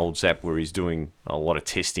back to the old Zap where he's doing a lot of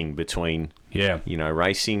testing between...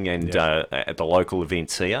 racing and at the local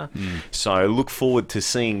events here. So look forward to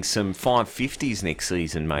seeing some 550s next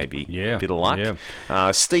season, maybe. Yeah. Bit of luck.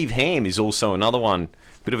 Yeah. Steve Ham is also another one.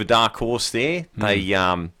 Bit of a dark horse there. They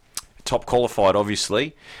top qualified,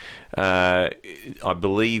 obviously. I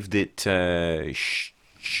believe that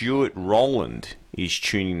Stuart Rowland is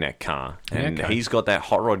tuning that car, and he's got that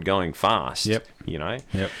hot rod going fast. Yep.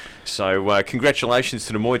 Yep. So congratulations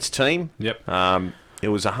to the Moitz team. Yep. It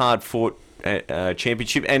was a hard-fought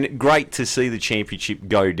championship, and great to see the championship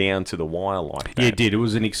go down to the wire like that. Yeah, it did. It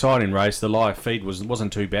was an exciting race. The live feed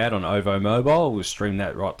wasn't too bad on OVO Mobile. We streamed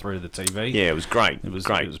that right through the TV. Yeah, it was great. It was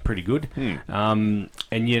great. It was pretty good. And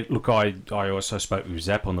yet, look, I also spoke with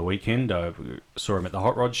Zap on the weekend. I saw him at the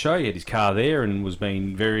Hot Rod Show. He had his car there and was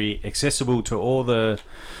being very accessible to all the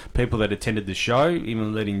people that attended the show,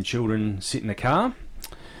 even letting children sit in the car.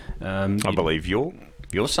 I believe your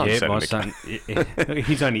son sat in the car.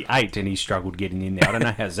 He's only 8 and he struggled getting in there. I don't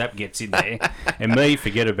know how Zap gets in there. And me,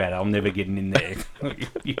 forget about it. I'm never getting in there.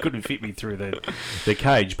 You couldn't fit me through the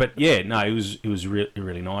cage. But yeah, no, it was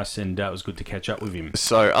really nice, and it was good to catch up with him.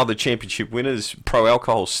 So other championship winners, Pro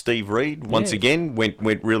Alcohol Steve Reed, once again, went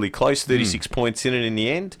really close, 36 points in it in the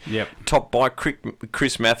end. Yep. Top bike,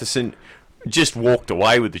 Chris Matheson, just walked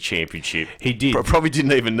away with the championship. He did. Probably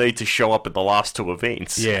didn't even need to show up at the last 2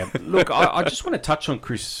 events. Yeah. Look, I just want to touch on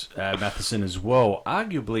Chris Matheson as well.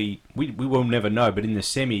 Arguably, we will never know, but in the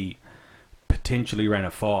semi, potentially ran a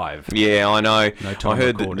 5. Yeah, I know. No time I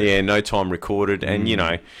heard recorded. that. Yeah, no time recorded. And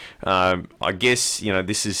I guess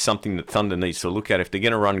this is something that Thunder needs to look at. If they're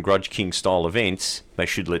going to run Grudge King style events, they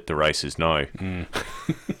should let the racers know.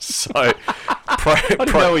 So, I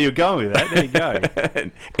didn't know where you were going with that. There you go.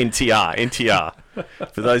 NTR.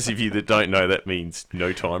 For those of you that don't know, that means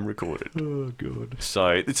no time recorded. Oh, God. So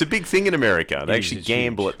it's a big thing in America. They actually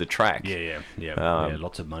gamble at the track. Yeah.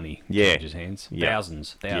 Lots of money. Yeah. Changes hands. Yeah.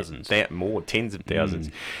 Thousands. Yeah, more, tens of thousands.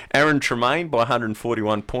 Aaron Tremaine by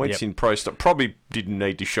 141 points in Pro Stock. Probably didn't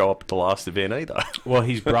need to show up at the last event either. Well,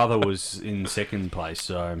 his brother was in second place,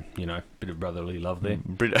 so, bit of brotherly love there.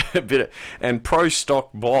 And Pro Stock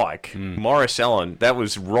Bike, Morris Allen, that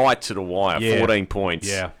was right to the wire, 14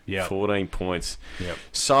 points. Yeah. 14 points. Yep.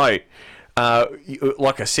 So,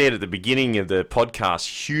 like I said at the beginning of the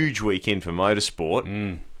podcast, huge weekend for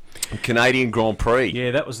motorsport. Canadian Grand Prix.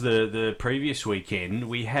 Yeah, that was the previous weekend.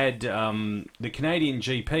 We had the Canadian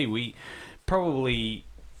GP. We probably...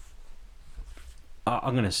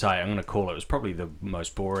 I'm going to call it. It was probably the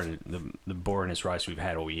most boring, the boringest race we've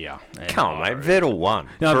had all year. And come on, mate. Vettel won.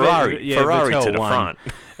 No, Ferrari Vettel to the won.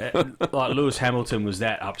 front. Like Lewis Hamilton was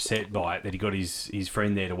that upset by it that he got his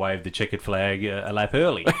friend there to wave the checkered flag a lap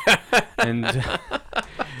early. And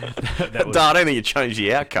That was, No, I don't think it changed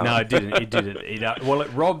the outcome. no, it didn't. It didn't.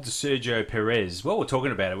 It robbed Sergio Perez. Well, we're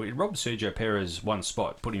talking about it. It robbed Sergio Perez one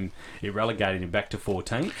spot, it relegated him back to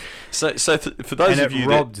 14th. So for those And of it you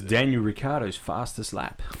robbed Daniel Ricciardo's fastest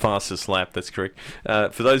lap. fastest lap, that's correct.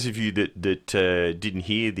 For those of you that didn't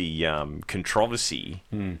hear the controversy,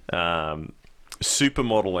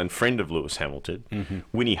 supermodel and friend of Lewis Hamilton,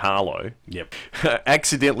 Winnie Harlow, Yep.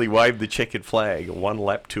 accidentally waved the checkered flag one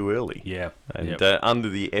lap too early. Yeah. And Yep. under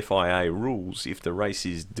the FIA rules, if the race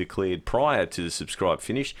is declared prior to the subscribed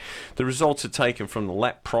finish, the results are taken from the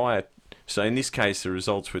lap prior. So in this case, the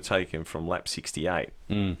results were taken from lap 68.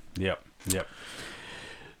 Yep.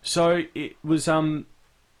 So it was.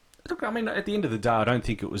 Look, I mean, at the end of the day, I don't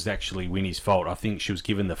think it was actually Winnie's fault. I think she was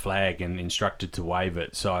given the flag and instructed to wave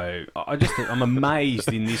it. So I'm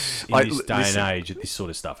amazed in this day and age that this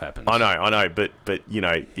sort of stuff happens. I know, but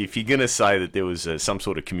if you're going to say that there was some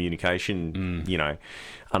sort of communication,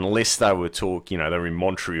 unless they were they were in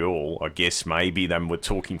Montreal, I guess maybe they were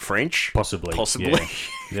talking French, Possibly.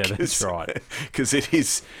 Yeah, that's right. Because it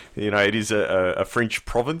is a French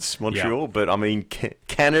province, Montreal. But I mean,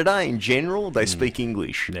 Canada in general, they speak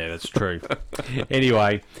English. Yeah, that's true.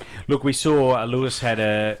 Anyway, look, we saw Lewis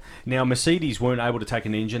had now Mercedes weren't able to take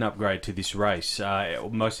an engine upgrade to this race.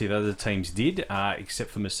 Most of the other teams did,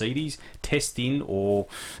 except for Mercedes. Testing, or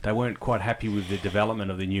they weren't quite happy with the development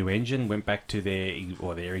of the new engine, went back to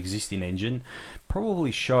their existing engine.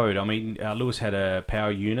 Probably showed. I mean, Lewis had a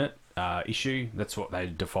power unit issue. That's what they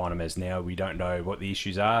define them as now. We don't know what the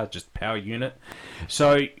issues are, just power unit.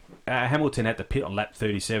 So Hamilton had to pit on lap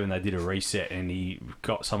 37. They did a reset and he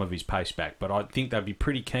got some of his pace back. But I think they'd be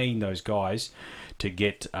pretty keen, those guys, to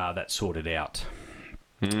get that sorted out.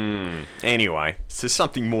 Anyway, so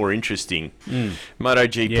something more interesting.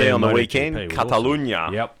 MotoGP on the weekend,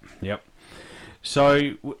 Catalunya. Awesome. Yep.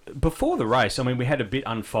 So before the race, I mean, we had a bit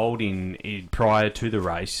unfolding prior to the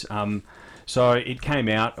race. So it came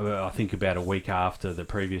out, I think, about a week after the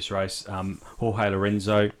previous race. Jorge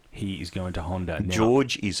Lorenzo, he is going to Honda. Now,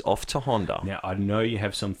 George is off to Honda. Now, I know you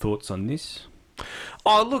have some thoughts on this.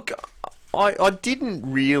 Oh, look, I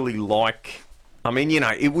didn't really like... I mean,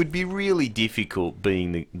 it would be really difficult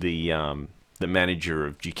being the manager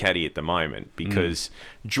of Ducati at the moment because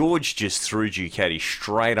George just threw Ducati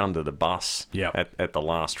straight under the bus at the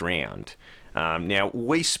last round. Now,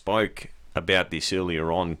 we spoke about this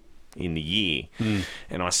earlier on in the year,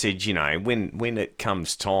 and I said, when it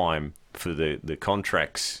comes time for the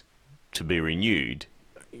contracts to be renewed,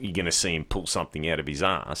 you're going to see him pull something out of his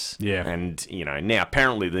ass. Yeah. And, now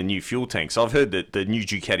apparently the new fuel tanks, I've heard that the new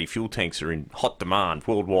Ducati fuel tanks are in hot demand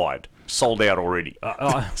worldwide. Sold out already.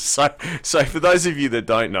 So for those of you that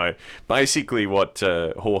don't know, basically what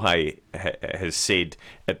Jorge has said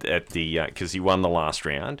at the because he won the last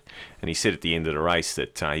round, and he said at the end of the race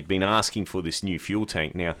that he'd been asking for this new fuel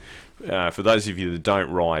tank. Now, for those of you that don't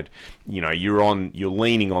ride, you're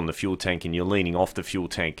leaning on the fuel tank and you're leaning off the fuel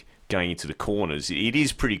tank going into the corners. It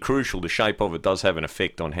is pretty crucial. The shape of it does have an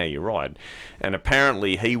effect on how you ride. And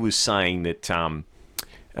apparently he was saying that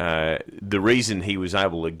the reason he was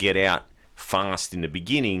able to get out fast in the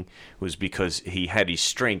beginning was because he had his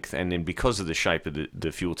strength, and then because of the shape of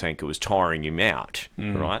the fuel tank, it was tiring him out,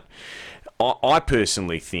 right? I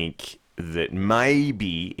personally think that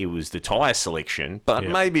maybe it was the tyre selection, but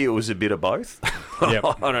maybe it was a bit of both.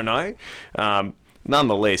 I don't know.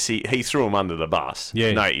 Nonetheless, he threw him under the bus.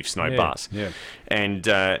 Yeah. No ifs, no buts. Yeah. And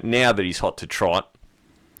now that he's hot to trot,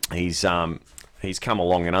 he's come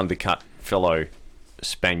along and undercut fellow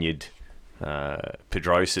Spaniard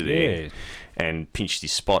Pedrosa there and pinched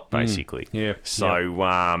his spot, basically.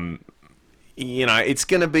 So, it's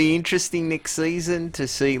going to be interesting next season to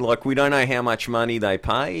see. Like, we don't know how much money they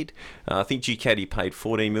paid. I think Ducati paid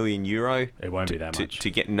 €14 million. It won't be that much. To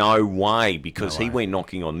get no way, because he went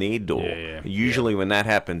knocking on their door. Usually when that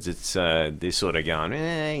happens, it's they're sort of going,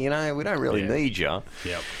 we don't really need you.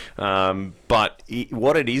 But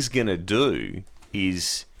what it is going to do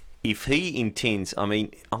is, if he intends, I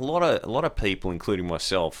mean, a lot of people, including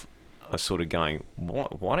myself, are sort of going,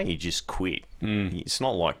 why don't you just quit? It's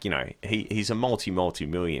not like, he's a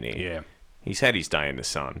multi-millionaire. Yeah. He's had his day in the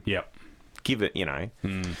sun. Yep. Give it,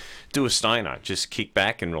 do a stoner. Just kick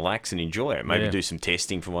back and relax and enjoy it. Maybe do some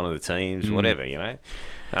testing for one of the teams, whatever,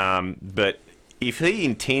 But if he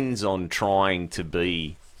intends on trying to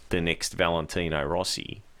be the next Valentino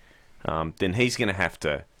Rossi, then he's going to have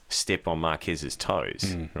to step on Marquez's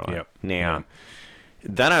toes. Right? Now,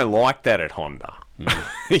 they don't like that at Honda.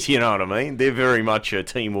 You know what I mean? They're very much a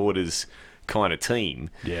team orders kind of team.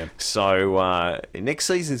 Yeah. So next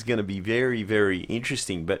season's going to be very, very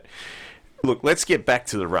interesting. But look, let's get back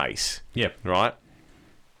to the race. Yep. Right?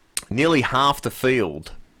 nearly half the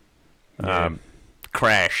field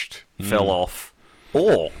crashed, fell off,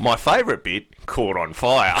 or, my favourite bit, caught on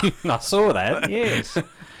fire. I saw that, yes.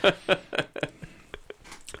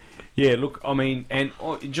 Yeah, look, I mean, and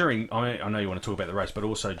during, I know you want to talk about the race, but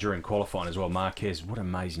also during qualifying as well, Marquez, what an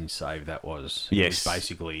amazing save that was. Yes. He was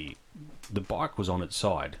basically, the bike was on its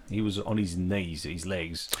side. He was on his knees, his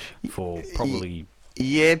legs, for probably...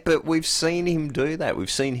 Yeah, but we've seen him do that. We've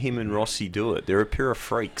seen him and Rossi do it. They're a pair of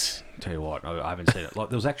freaks. Tell you what, I haven't seen it. Like,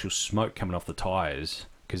 there was actual smoke coming off the tyres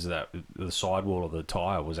because the sidewall of the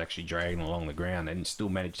tyre was actually dragging along the ground, and still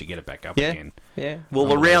managed to get it back up again. Yeah. Well,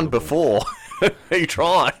 the round before, he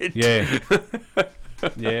tried. Yeah.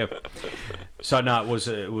 Yeah. So no,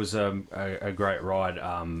 it was a great ride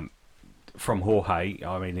from Jorge.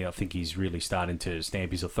 I mean, I think he's really starting to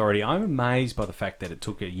stamp his authority. I'm amazed by the fact that it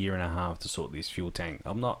took a year and a half to sort this fuel tank.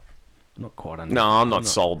 I'm not quite. No, I'm not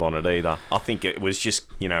sold on it either. I think it was just,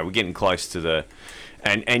 we're getting close to the,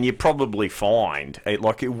 and you probably find it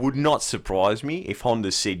would not surprise me if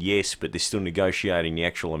Honda said yes, but they're still negotiating the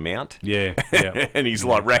actual amount. Yeah. And he's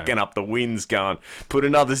racking up the wins, going, put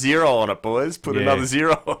another zero on it, boys. Put another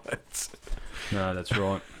zero on it. No, that's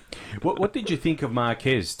right. What did you think of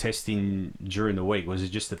Marquez testing during the week? Was it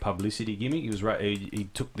just a publicity gimmick? He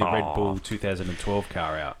took the Red Bull 2012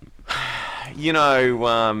 car out.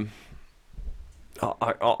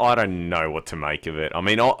 I don't know what to make of it. I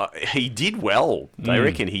mean, he did well. They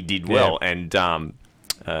reckon he did well. And,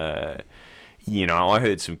 I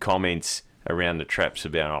heard some comments around the traps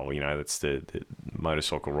about, that's the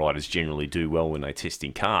motorcycle riders generally do well when they test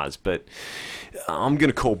in cars. But I'm going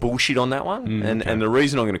to call bullshit on that one. And the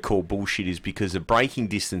reason I'm going to call bullshit is because the braking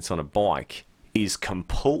distance on a bike is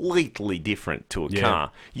completely different to a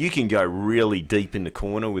car. You can go really deep in the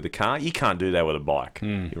corner with a car. You can't do that with a bike,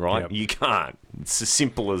 right? Yep. You can't. It's as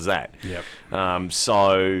simple as that. Yep.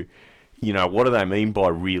 So, what do they mean by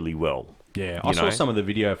really well? Yeah, I saw some of the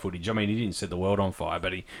video footage. I mean, he didn't set the world on fire,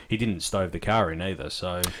 but he didn't stove the car in either,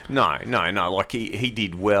 so... No. Like, he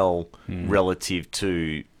did well relative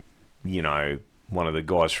to, one of the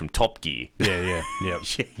guys from Top Gear. Yeah.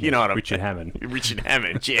 You know what I mean? Richard Hammond. Richard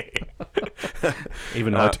Hammond, yeah.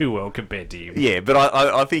 Even though too well compared to him. Yeah, but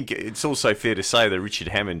I think it's also fair to say that Richard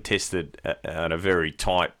Hammond tested at a very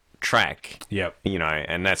tight track. Yep.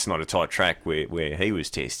 And that's not a tight track where he was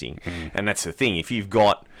testing. And that's the thing. If you've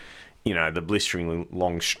got, the blisteringly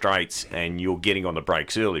long straights and you're getting on the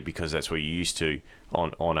brakes early because that's what you're used to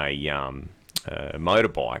on a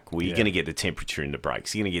motorbike, well, you're going to get the temperature in the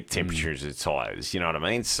brakes. You're going to get temperatures in the tyres. You know what I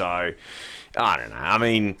mean? So, I don't know. I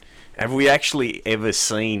mean, have we actually ever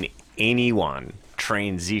seen anyone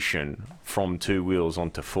transition from two wheels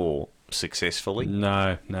onto four successfully?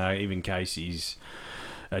 No. Even Casey's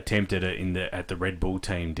attempted it at the Red Bull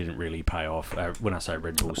team didn't really pay off. When I say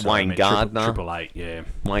Red Bull, Wayne Gardner, Triple Eight, yeah.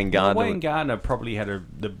 Wayne Gardner probably had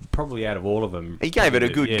probably out of all of them. He gave it a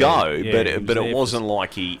good go, but it wasn't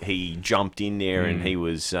like he jumped in there and he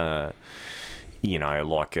was, like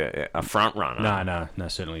a front runner. No,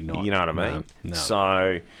 certainly not. You know what I mean? No.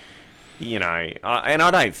 So, and I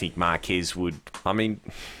don't think Marquez would. I mean,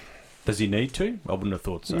 does he need to? I wouldn't have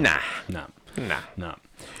thought so. Nah.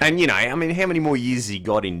 And, how many more years has he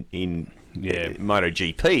got in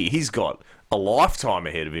MotoGP? He's got a lifetime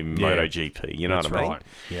ahead of him in MotoGP, you know what I mean? Right.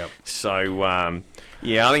 Yep. So, I think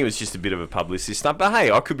it was just a bit of a publicity stunt. But,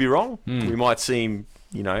 hey, I could be wrong. We might see him,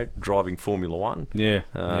 driving Formula One. Yeah.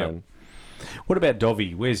 What about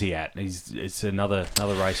Dovi? Where's he at? It's another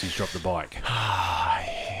race he's dropped the bike.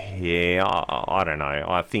 Yeah, I don't know.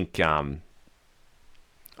 I think...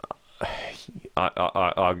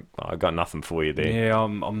 I got nothing for you there. Yeah,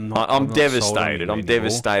 I'm devastated. I'm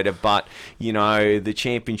devastated. But the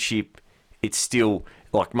championship, it's still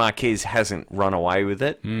like Marquez hasn't run away with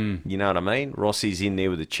it. You know what I mean? Rossi's in there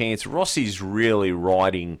with a chance. Rossi's really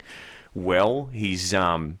riding well. He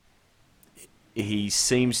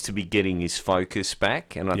seems to be getting his focus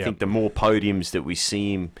back, and I think the more podiums that we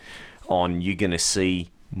see him on, you're going to see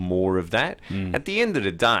more of that. At the end of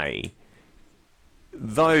the day,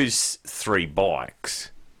 those three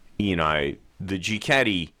bikes, the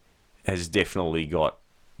Ducati has definitely got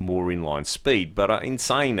more inline speed. But in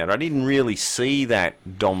saying that, I didn't really see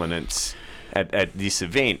that dominance at this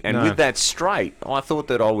event. And with that straight, I thought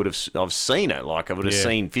that I've seen it. Like, I would have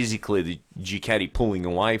seen physically the Ducati pulling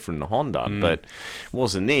away from the Honda, but it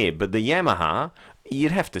wasn't there. But the Yamaha,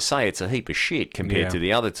 you'd have to say it's a heap of shit compared to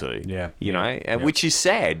the other two. Which is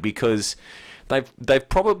sad because... They've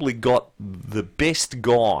probably got the best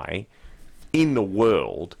guy in the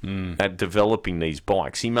world at developing these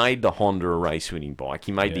bikes. He made the Honda a race-winning bike.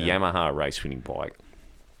 He made the Yamaha a race-winning bike.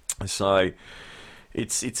 So,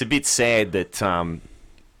 it's a bit sad that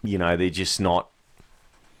they're just not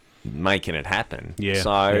making it happen. Yeah.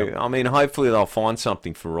 So I mean, hopefully they'll find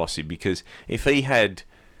something for Rossi, because if he had,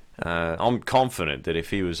 I'm confident that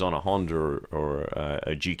if he was on a Honda or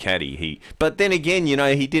a Ducati, But then again,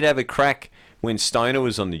 he did have a crack when Stoner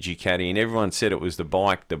was on the Ducati, and everyone said it was the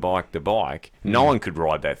bike. No one could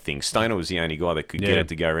ride that thing. Stoner was the only guy that could get it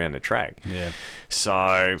to go around the track. Yeah. So,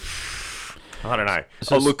 I don't know.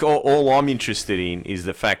 Look, all I'm interested in is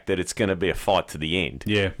the fact that it's going to be a fight to the end.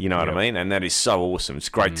 Yeah. You know what I mean? And that is so awesome. It's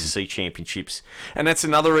great to see championships. And that's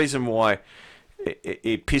another reason why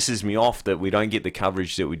it pisses me off that we don't get the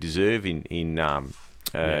coverage that we deserve in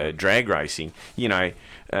drag racing.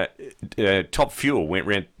 Top Fuel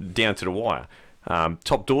went down to the wire.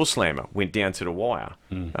 Top Door Slammer went down to the wire.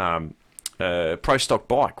 Pro Stock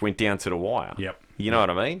Bike went down to the wire. Yep. You know what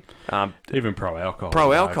I mean? Even Pro Alcohol.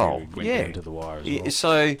 Went down to the wire as well.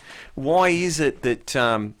 So why is it that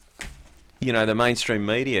the mainstream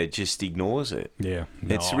media just ignores it? Yeah.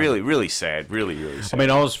 It's really, really sad. Really, really sad. I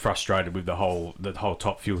mean, I was frustrated with the whole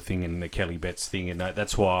Top Fuel thing and the Kelly Betts thing, and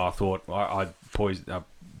that's why I thought I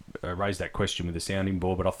raised that question with the sounding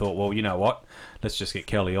board. But I thought, well, you know what? Let's just get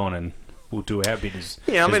Kelly on and we'll do our bit as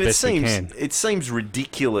best we can. It seems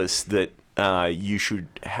ridiculous that you should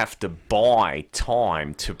have to buy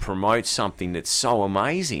time to promote something that's so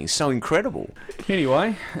amazing, so incredible.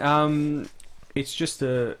 Anyway, it's just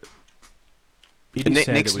a. It is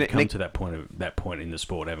sad that we've come to that point in the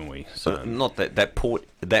sport, haven't we? So not that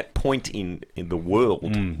point in the world,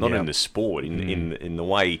 not in the sport, in the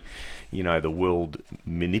way the world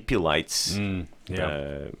manipulates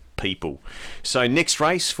people. So next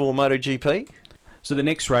race for MotoGP. So the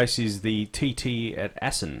next race is the TT at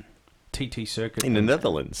Assen. TT circuit in the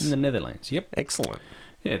Netherlands. In the Netherlands, yep. Excellent.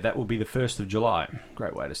 Yeah, that will be the 1st of July.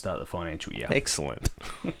 Great way to start the financial year. Excellent.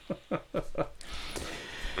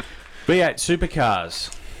 V8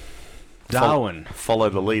 Supercars. Darwin. Follow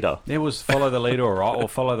the leader. There was follow the leader, all right, or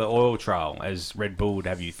follow the oil trail, as Red Bull would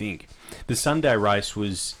have you think. The Sunday race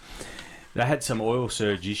was... They had some oil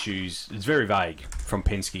surge issues. It's very vague from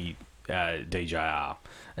Penske DJR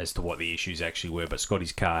as to what the issues actually were, but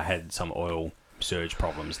Scotty's car had some oil surge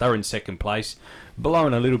problems. They were in second place,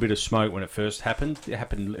 blowing a little bit of smoke when it first happened. It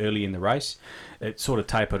happened early in the race. It sort of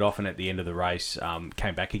tapered off, and at the end of the race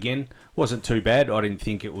came back again. Wasn't too bad. I didn't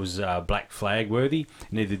think it was black flag worthy.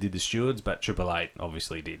 Neither did the stewards, but Triple Eight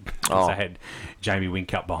obviously did. Because they had Jamie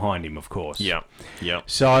Whincup behind him, of course. Yeah.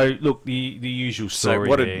 So look, the usual story.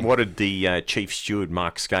 So what did the chief steward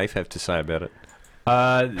Mark Scaife have to say about it?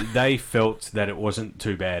 They felt that it wasn't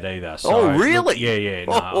too bad either. So, really? Look, yeah.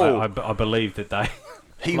 No, I believe that they...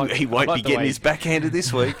 He won't be getting his backhanded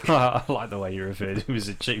this week. I like the way you referred to him as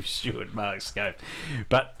a chief steward, Mark Scaife.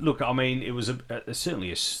 But look, I mean, it was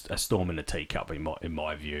certainly a storm in a teacup in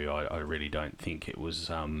my view. I really don't think it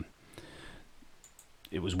was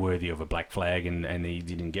worthy of a black flag, and he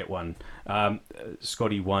didn't get one.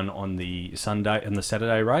 Scotty won on the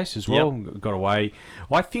Saturday race as well. Yep. Got away.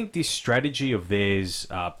 I think this strategy of theirs,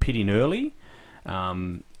 pitting early,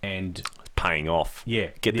 and paying off. Yeah,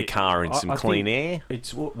 get the car in some clean air.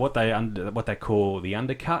 It's what they call the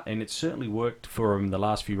undercut, and it certainly worked for them the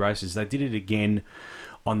last few races. They did it again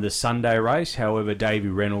on the Sunday race. However, Davey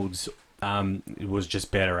Reynolds was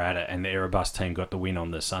just better at it, and the Erebus team got the win on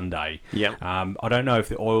the Sunday. Yeah. I don't know if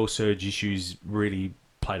the oil surge issues really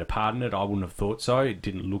played a part in it. I wouldn't have thought so. It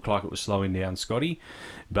didn't look like it was slowing down Scotty.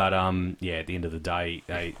 But, at the end of the day,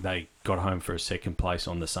 they got home for a second place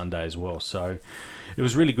on the Sunday as well. So it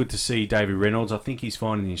was really good to see Davey Reynolds. I think he's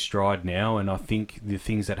finding his stride now, and I think the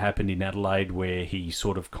things that happened in Adelaide where he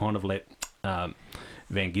sort of kind of let Van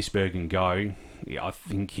Gisbergen go, I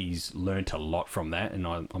think he's learnt a lot from that, and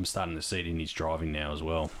I'm starting to see it in his driving now as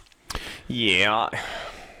well. Yeah,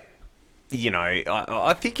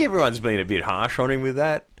 I think everyone's been a bit harsh on him with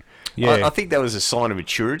that. Yeah, I think that was a sign of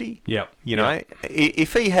maturity. Yep.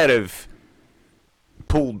 If he had have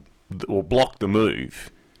pulled or blocked the move,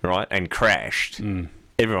 right, and crashed,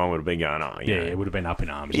 everyone would have been going, it would have been up in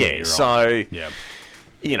arms. Yeah, you're so, right.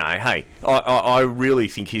 Hey, I really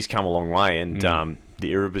think he's come a long way, and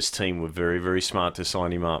the Erebus team were very, very smart to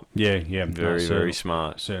sign him up. Yeah. Very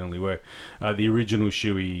smart. Certainly were. The original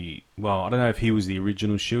Shoey, well, I don't know if he was the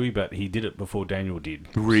original Shoey, but he did it before Daniel did.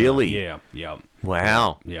 Really? So, yeah.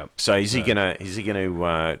 Wow. Yeah. So is he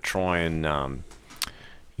gonna try and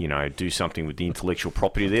do something with the intellectual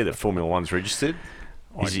property there that Formula One's registered?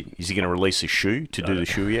 Is he going to release a shoe to do the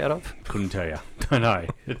shoey out of? Couldn't tell you. Don't know.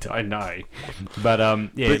 But But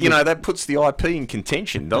that puts the IP in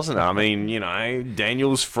contention, doesn't it? I mean,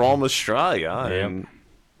 Daniel's from Australia, and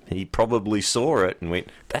he probably saw it and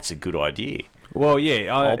went, "That's a good idea." Well,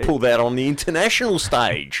 yeah. I'll pull that on the international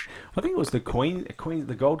stage. I think it was the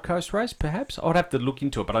the Gold Coast race, perhaps. I'd have to look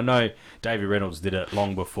into it, but I know Davey Reynolds did it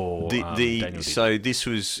long before Daniel did. So this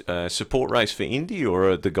was a support race for Indy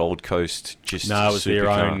or the Gold Coast? Just no, it was their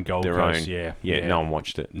Supercar? own Gold Their Coast. own. Yeah. No one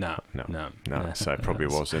watched it. No. So it probably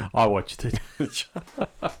wasn't. I watched it.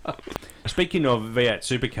 Speaking of V8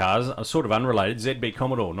 supercars, sort of unrelated, ZB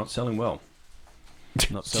Commodore not selling well.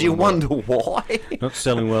 Do you wonder why? Not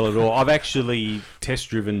selling well at all. I've actually test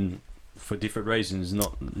driven for different reasons,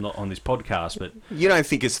 not on this podcast, but you don't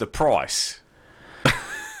think it's the price?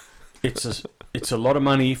 it's a lot of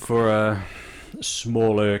money for a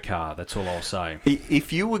smaller car. That's all I'll say.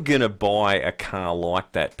 If you were going to buy a car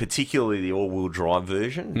like that, particularly the all-wheel drive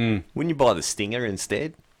version, wouldn't you buy the Stinger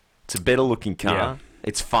instead? It's a better looking car. Yeah.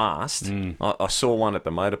 It's fast. I saw one at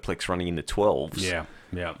the Motorplex running in the 12s. Yeah.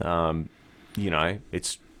 You know,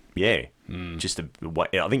 it's just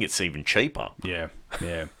I think it's even cheaper. Yeah.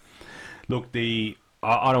 Look, I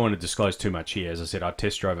don't want to disclose too much here. As I said, I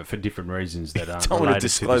test drove it for different reasons that aren't don't related want to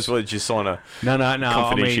disclose to whether you sign a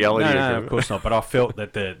confidentiality. No, of course not. But I felt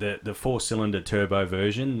that the 4-cylinder turbo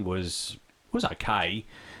version was okay,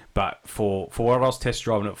 but for what I was test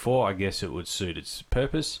driving it for, I guess it would suit its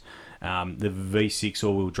purpose. The V6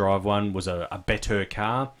 all-wheel drive one was a better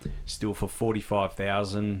car, still for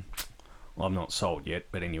 $45,000. Well, I'm not sold yet,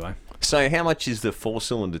 but anyway. So how much is the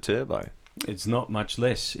 4-cylinder turbo? It's not much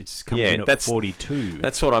less. It's coming in at 42.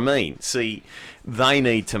 That's what I mean. See, they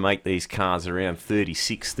need to make these cars around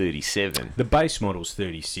 36, 37. The base model's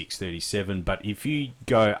 36, 37, but if you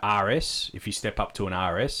go RS, if you step up to an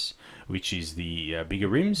RS, which is the bigger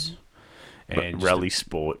rims, and Rally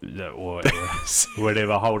Sport, or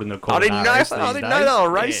whatever, holding the call. I didn't know they were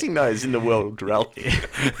racing those in the World Rally.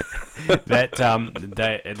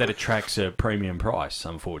 that attracts a premium price,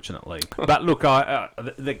 unfortunately. But look,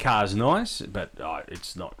 the car's nice, but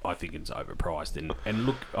it's not. I think it's overpriced. And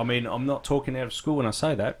look, I mean, I'm not talking out of school when I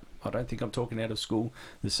say that. I don't think I'm talking out of school.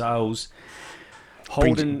 The sales.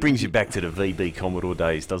 Holden brings you back to the VB Commodore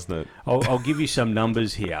days, doesn't it? I'll give you some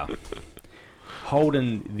numbers here.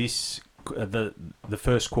 Holden the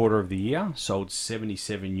first quarter of the year sold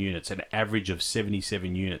 77 units, an average of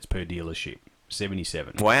 77 units per dealership.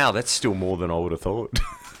 77. Wow, that's still more than I would have thought.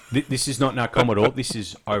 This is not Commodore. This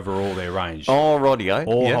is overall their range. Oh, rightio.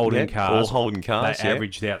 All Holden cars. All Holden cars. They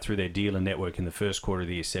averaged out through their dealer network in the first quarter of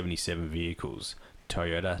the year 77 vehicles.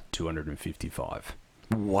 Toyota 255.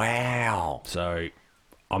 Wow. So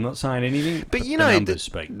I'm not saying anything, but you the know, numbers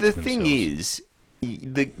speak the themselves. thing is,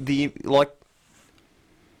 the like.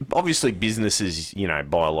 Obviously, businesses,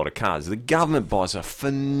 buy a lot of cars. The government buys a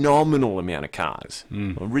phenomenal amount of cars,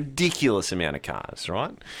 a ridiculous amount of cars,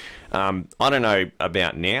 right? I don't know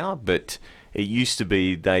about now, but it used to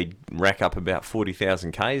be they'd rack up about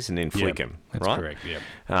 40,000 Ks and then flick them, that's right? Correct,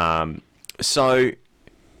 yeah. So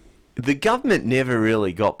the government never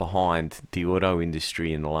really got behind the auto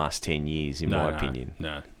industry in the last 10 years, in my opinion.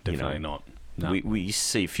 No, definitely not. No. We used to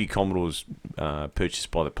see a few Commodores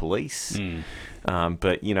purchased by the police.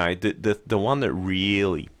 But, the one that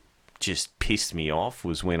really just pissed me off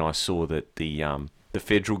was when I saw that the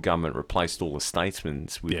federal government replaced all the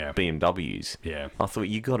Statesmans with BMWs. Yeah. I thought,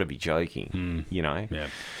 you got to be joking, Yeah.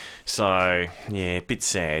 So, yeah, a bit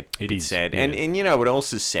sad. It is sad. Yeah. And you know what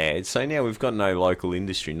else is sad? So now we've got no local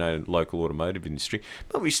industry, no local automotive industry,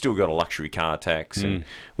 but we've still got a luxury car tax and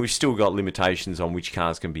we've still got limitations on which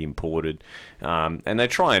cars can be imported. And they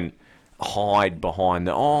try and hide behind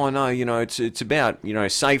it's about,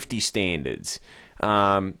 safety standards.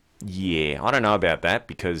 Yeah, I don't know about that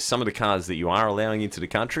because some of the cars that you are allowing into the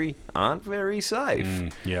country aren't very safe.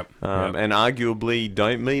 And arguably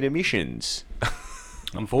don't meet emissions.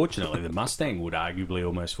 Unfortunately, the Mustang would arguably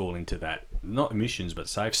almost fall into that. Not emissions, but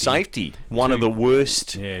safety. Safety. One of the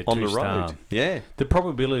worst on the two-star. road. Yeah. The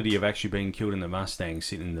probability of actually being killed in the Mustang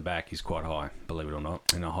sitting in the back is quite high, believe it or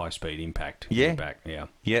not, in a high-speed impact in the back.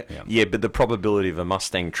 Yeah, but the probability of a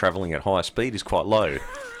Mustang travelling at high speed is quite low.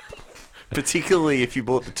 Particularly if you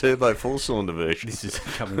bought the turbo 4-cylinder version. This is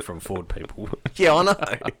coming from Ford people. Yeah, I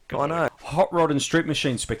know. Hot Rod and Street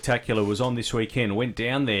Machine Spectacular was on this weekend. Went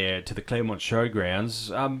down there to the Claremont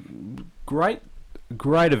Showgrounds. Great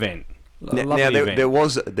event. Now there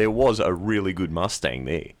was a really good Mustang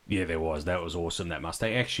there. Yeah, there was. That was awesome. That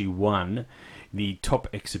Mustang actually won the top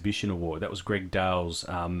exhibition award. That was Greg Dale's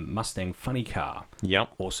Mustang Funny Car.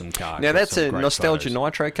 Yep. Awesome car. Now that's a Nostalgia photos.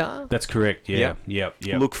 Nitro car? That's correct, yeah. Yep.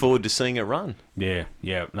 Look forward to seeing it run. Yeah.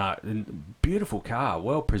 No, beautiful car,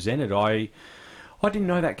 well presented. I I didn't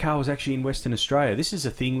know that car was actually in Western Australia. This is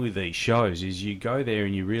the thing with these shows, is you go there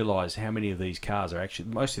and you realise how many of these cars are actually...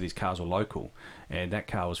 Most of these cars are local, and that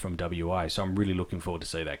car was from WA, so I'm really looking forward to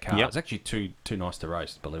see that car. Yep. It's actually too nice to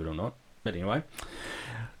race, believe it or not. But anyway...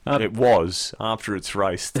 it was, after it's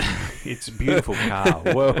raced. It's a beautiful car,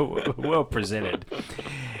 well presented.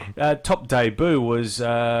 Top debut was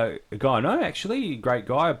a guy I know, actually, great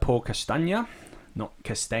guy, Paul Castagna, not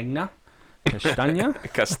Castagna. Castagna?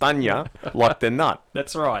 Castagna, like the nut.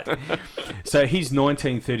 That's right. So his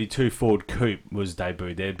 1932 Ford Coupe was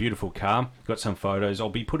debuted there. Beautiful car. Got some photos. I'll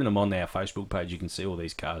be putting them on our Facebook page. You can see all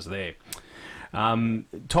these cars there.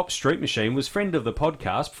 Top Street Machine was friend of the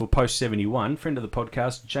podcast for Post 71, friend of the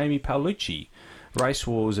podcast, Jamie Paolucci, Race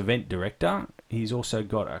Wars event director. He's also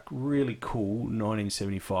got a really cool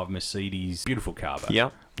 1975 Mercedes. Beautiful car,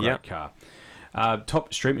 though. Great car.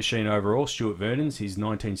 Top Street Machine overall, Stuart Vernon's, his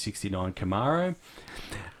 1969 Camaro.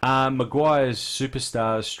 Maguire's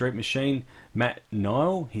Superstars Street Machine, Matt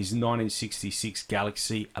Nile, his 1966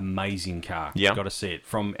 Galaxy, amazing car. Yeah. Got to see it.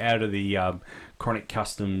 From out of the Chronic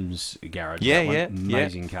Customs garage.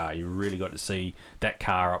 Amazing car. You really got to see that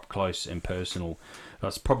car up close and personal. I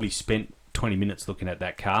was probably spent 20 minutes looking at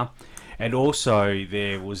that car. And also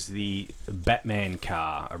there was the Batman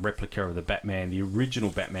car, a replica of the Batman, the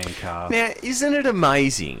original Batman car. Now, isn't it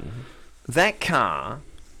amazing? That car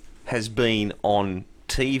has been on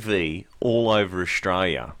TV all over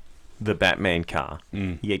Australia, the Batman car.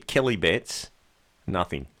 Yet Kelly Betts,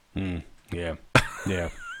 nothing. Yeah.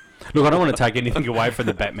 Look, I don't want to take anything away from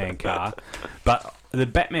the Batman car, but the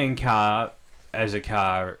Batman car, as a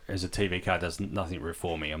TV car, does nothing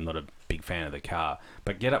for me. I'm not a big fan of the car,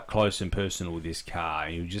 but get up close and personal with this car,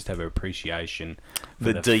 and you just have an appreciation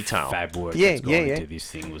for the detail, fab work that's gone into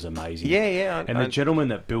this thing. Was amazing. And the gentleman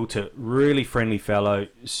that built it, really friendly fellow,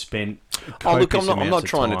 spent. I'm not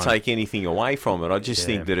trying to take anything away from it. I just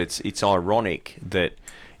think that it's ironic that,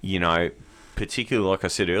 you know, particularly like I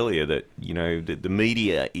said earlier, that, you know, the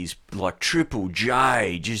media is like Triple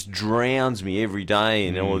J just drowns me every day,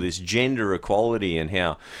 and all of this gender equality, and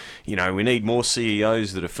how, you know, we need more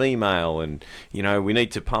CEOs that are female, and, you know, we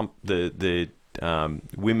need to pump the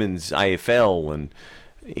women's AFL, and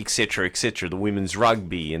etc., the women's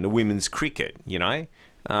rugby and the women's cricket, you know.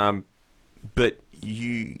 But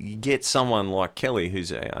you get someone like Kelly,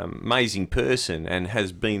 who's an amazing person and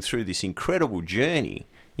has been through this incredible journey,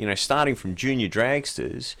 you know, starting from junior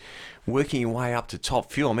dragsters, working your way up to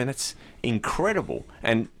Top Fuel. I mean, it's incredible.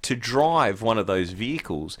 And to drive one of those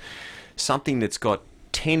vehicles, something that's got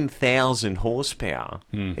 10,000 horsepower,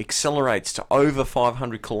 accelerates to over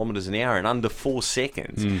 500 kilometres an hour in under 4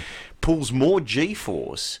 seconds, pulls more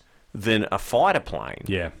G-force than a fighter plane.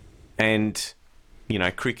 Yeah. And, you know,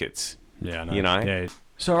 crickets. Yeah, I know. You know? Yeah.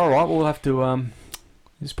 So, all right, we'll have to...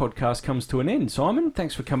 This podcast comes to an end. Simon,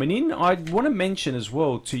 thanks for coming in. I want to mention as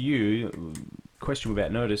well to you, question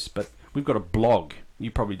without notice, but we've got a blog.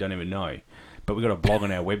 You probably don't even know, but we've got a blog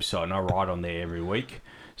on our website, and I write on there every week.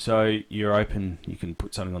 So you're open. You can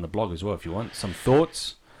put something on the blog as well if you want. Some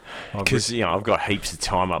thoughts. Because, you know, I've got heaps of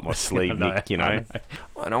time up my sleeve, Nick, you know.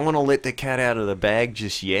 I don't want to let the cat out of the bag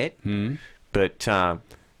just yet, but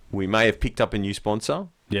we may have picked up a new sponsor.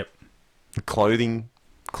 Yep. A clothing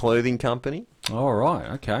company. All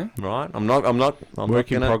right. Okay. Right. I'm not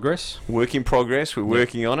work in progress. Work in progress. We're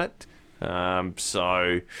working on it.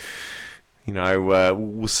 So, you know,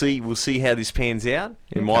 we'll see how this pans out.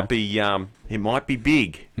 It might be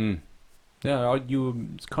big. Yeah, you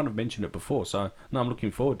kind of mentioned it before, so no, I'm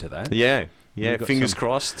looking forward to that. Yeah. Fingers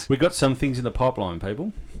crossed. We've got some things in the pipeline,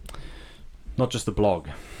 people. Not just the blog.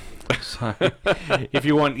 So, if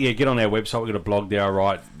you want, get on our website. We've got a blog there. I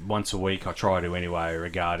write once a week. I try to anyway,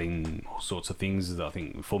 regarding all sorts of things. I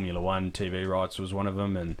think Formula One TV rights was one of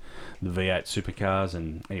them, and the V8 supercars.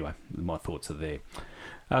 And anyway, my thoughts are there.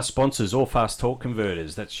 Sponsors, All Fast Torque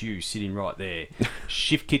Converters. That's you sitting right there.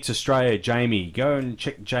 Shift Kits Australia, Jamie. Go and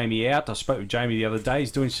check Jamie out. I spoke with Jamie the other day.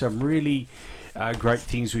 He's doing some really great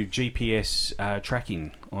things with GPS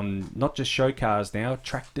tracking on not just show cars now,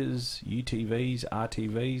 tractors, UTVs,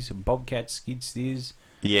 RTVs, bobcats, skid steers.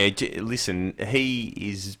 Yeah, listen,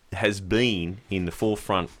 he has been in the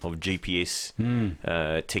forefront of GPS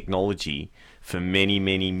technology for many,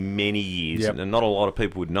 many, many years. Yep. And not a lot of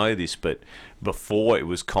people would know this, but before it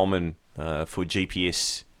was common for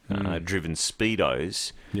GPS driven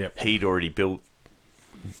speedos, he'd already built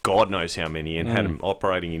God knows how many, and had them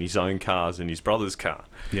operating in his own cars and his brother's car.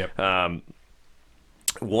 Yep.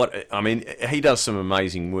 He does some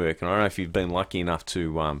amazing work, and I don't know if you've been lucky enough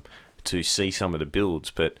to see some of the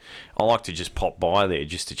builds, but I like to just pop by there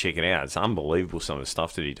just to check it out. It's unbelievable, some of the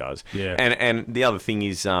stuff that he does. Yeah. And the other thing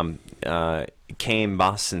is CAN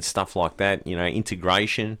bus and stuff like that,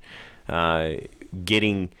 integration,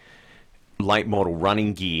 getting late model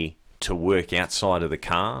running gear to work outside of the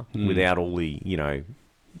car without all the,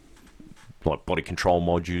 like body control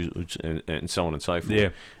modules and so on and so forth. Yeah.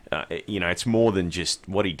 It's more than just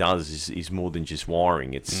what he does is more than just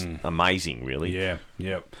wiring. It's amazing, really. Yeah,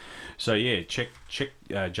 yep. So yeah, check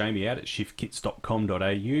Jamie out at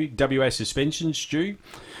shiftkits.com.au. WA Suspensions, Stu,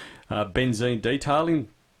 Benzene Detailing,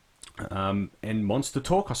 and Monster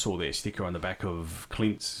Talk. I saw their sticker on the back of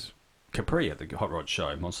Clint's Capri at the Hot Rod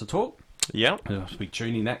Show. Monster Talk. Yeah. I'll be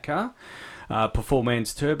tuning that car.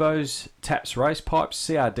 Performance Turbos, Taps Race Pipes,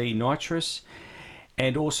 CRD Nitrous,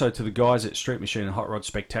 and also to the guys at Street Machine and Hot Rod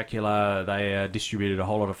Spectacular. They distributed a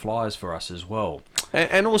whole lot of flyers for us as well.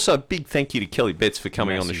 And also a big thank you to Kelly Betts for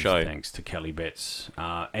coming on the show. Thanks to Kelly Betts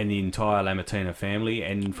and the entire Lamartina family,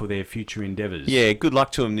 and for their future endeavours. Yeah, good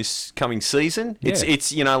luck to them this coming season. Yeah.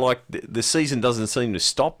 It's like the season doesn't seem to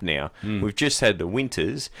stop now. We've just had the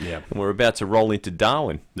winters, and we're about to roll into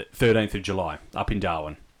Darwin. The 13th of July, up in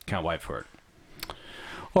Darwin. Can't wait for it.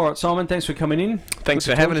 All right, Simon, thanks for coming in. Thanks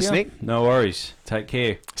for having us, Nick. No worries. Take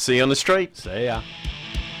care. See you on the street. See ya.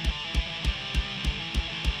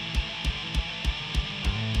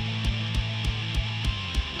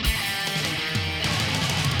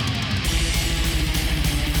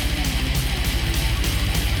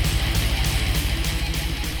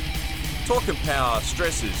 Talking Power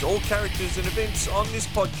stresses all characters and events on this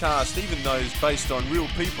podcast, even those based on real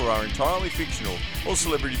people, are entirely fictional. All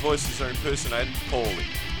celebrity voices are impersonated poorly.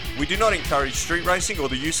 We do not encourage street racing or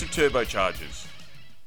the use of turbochargers.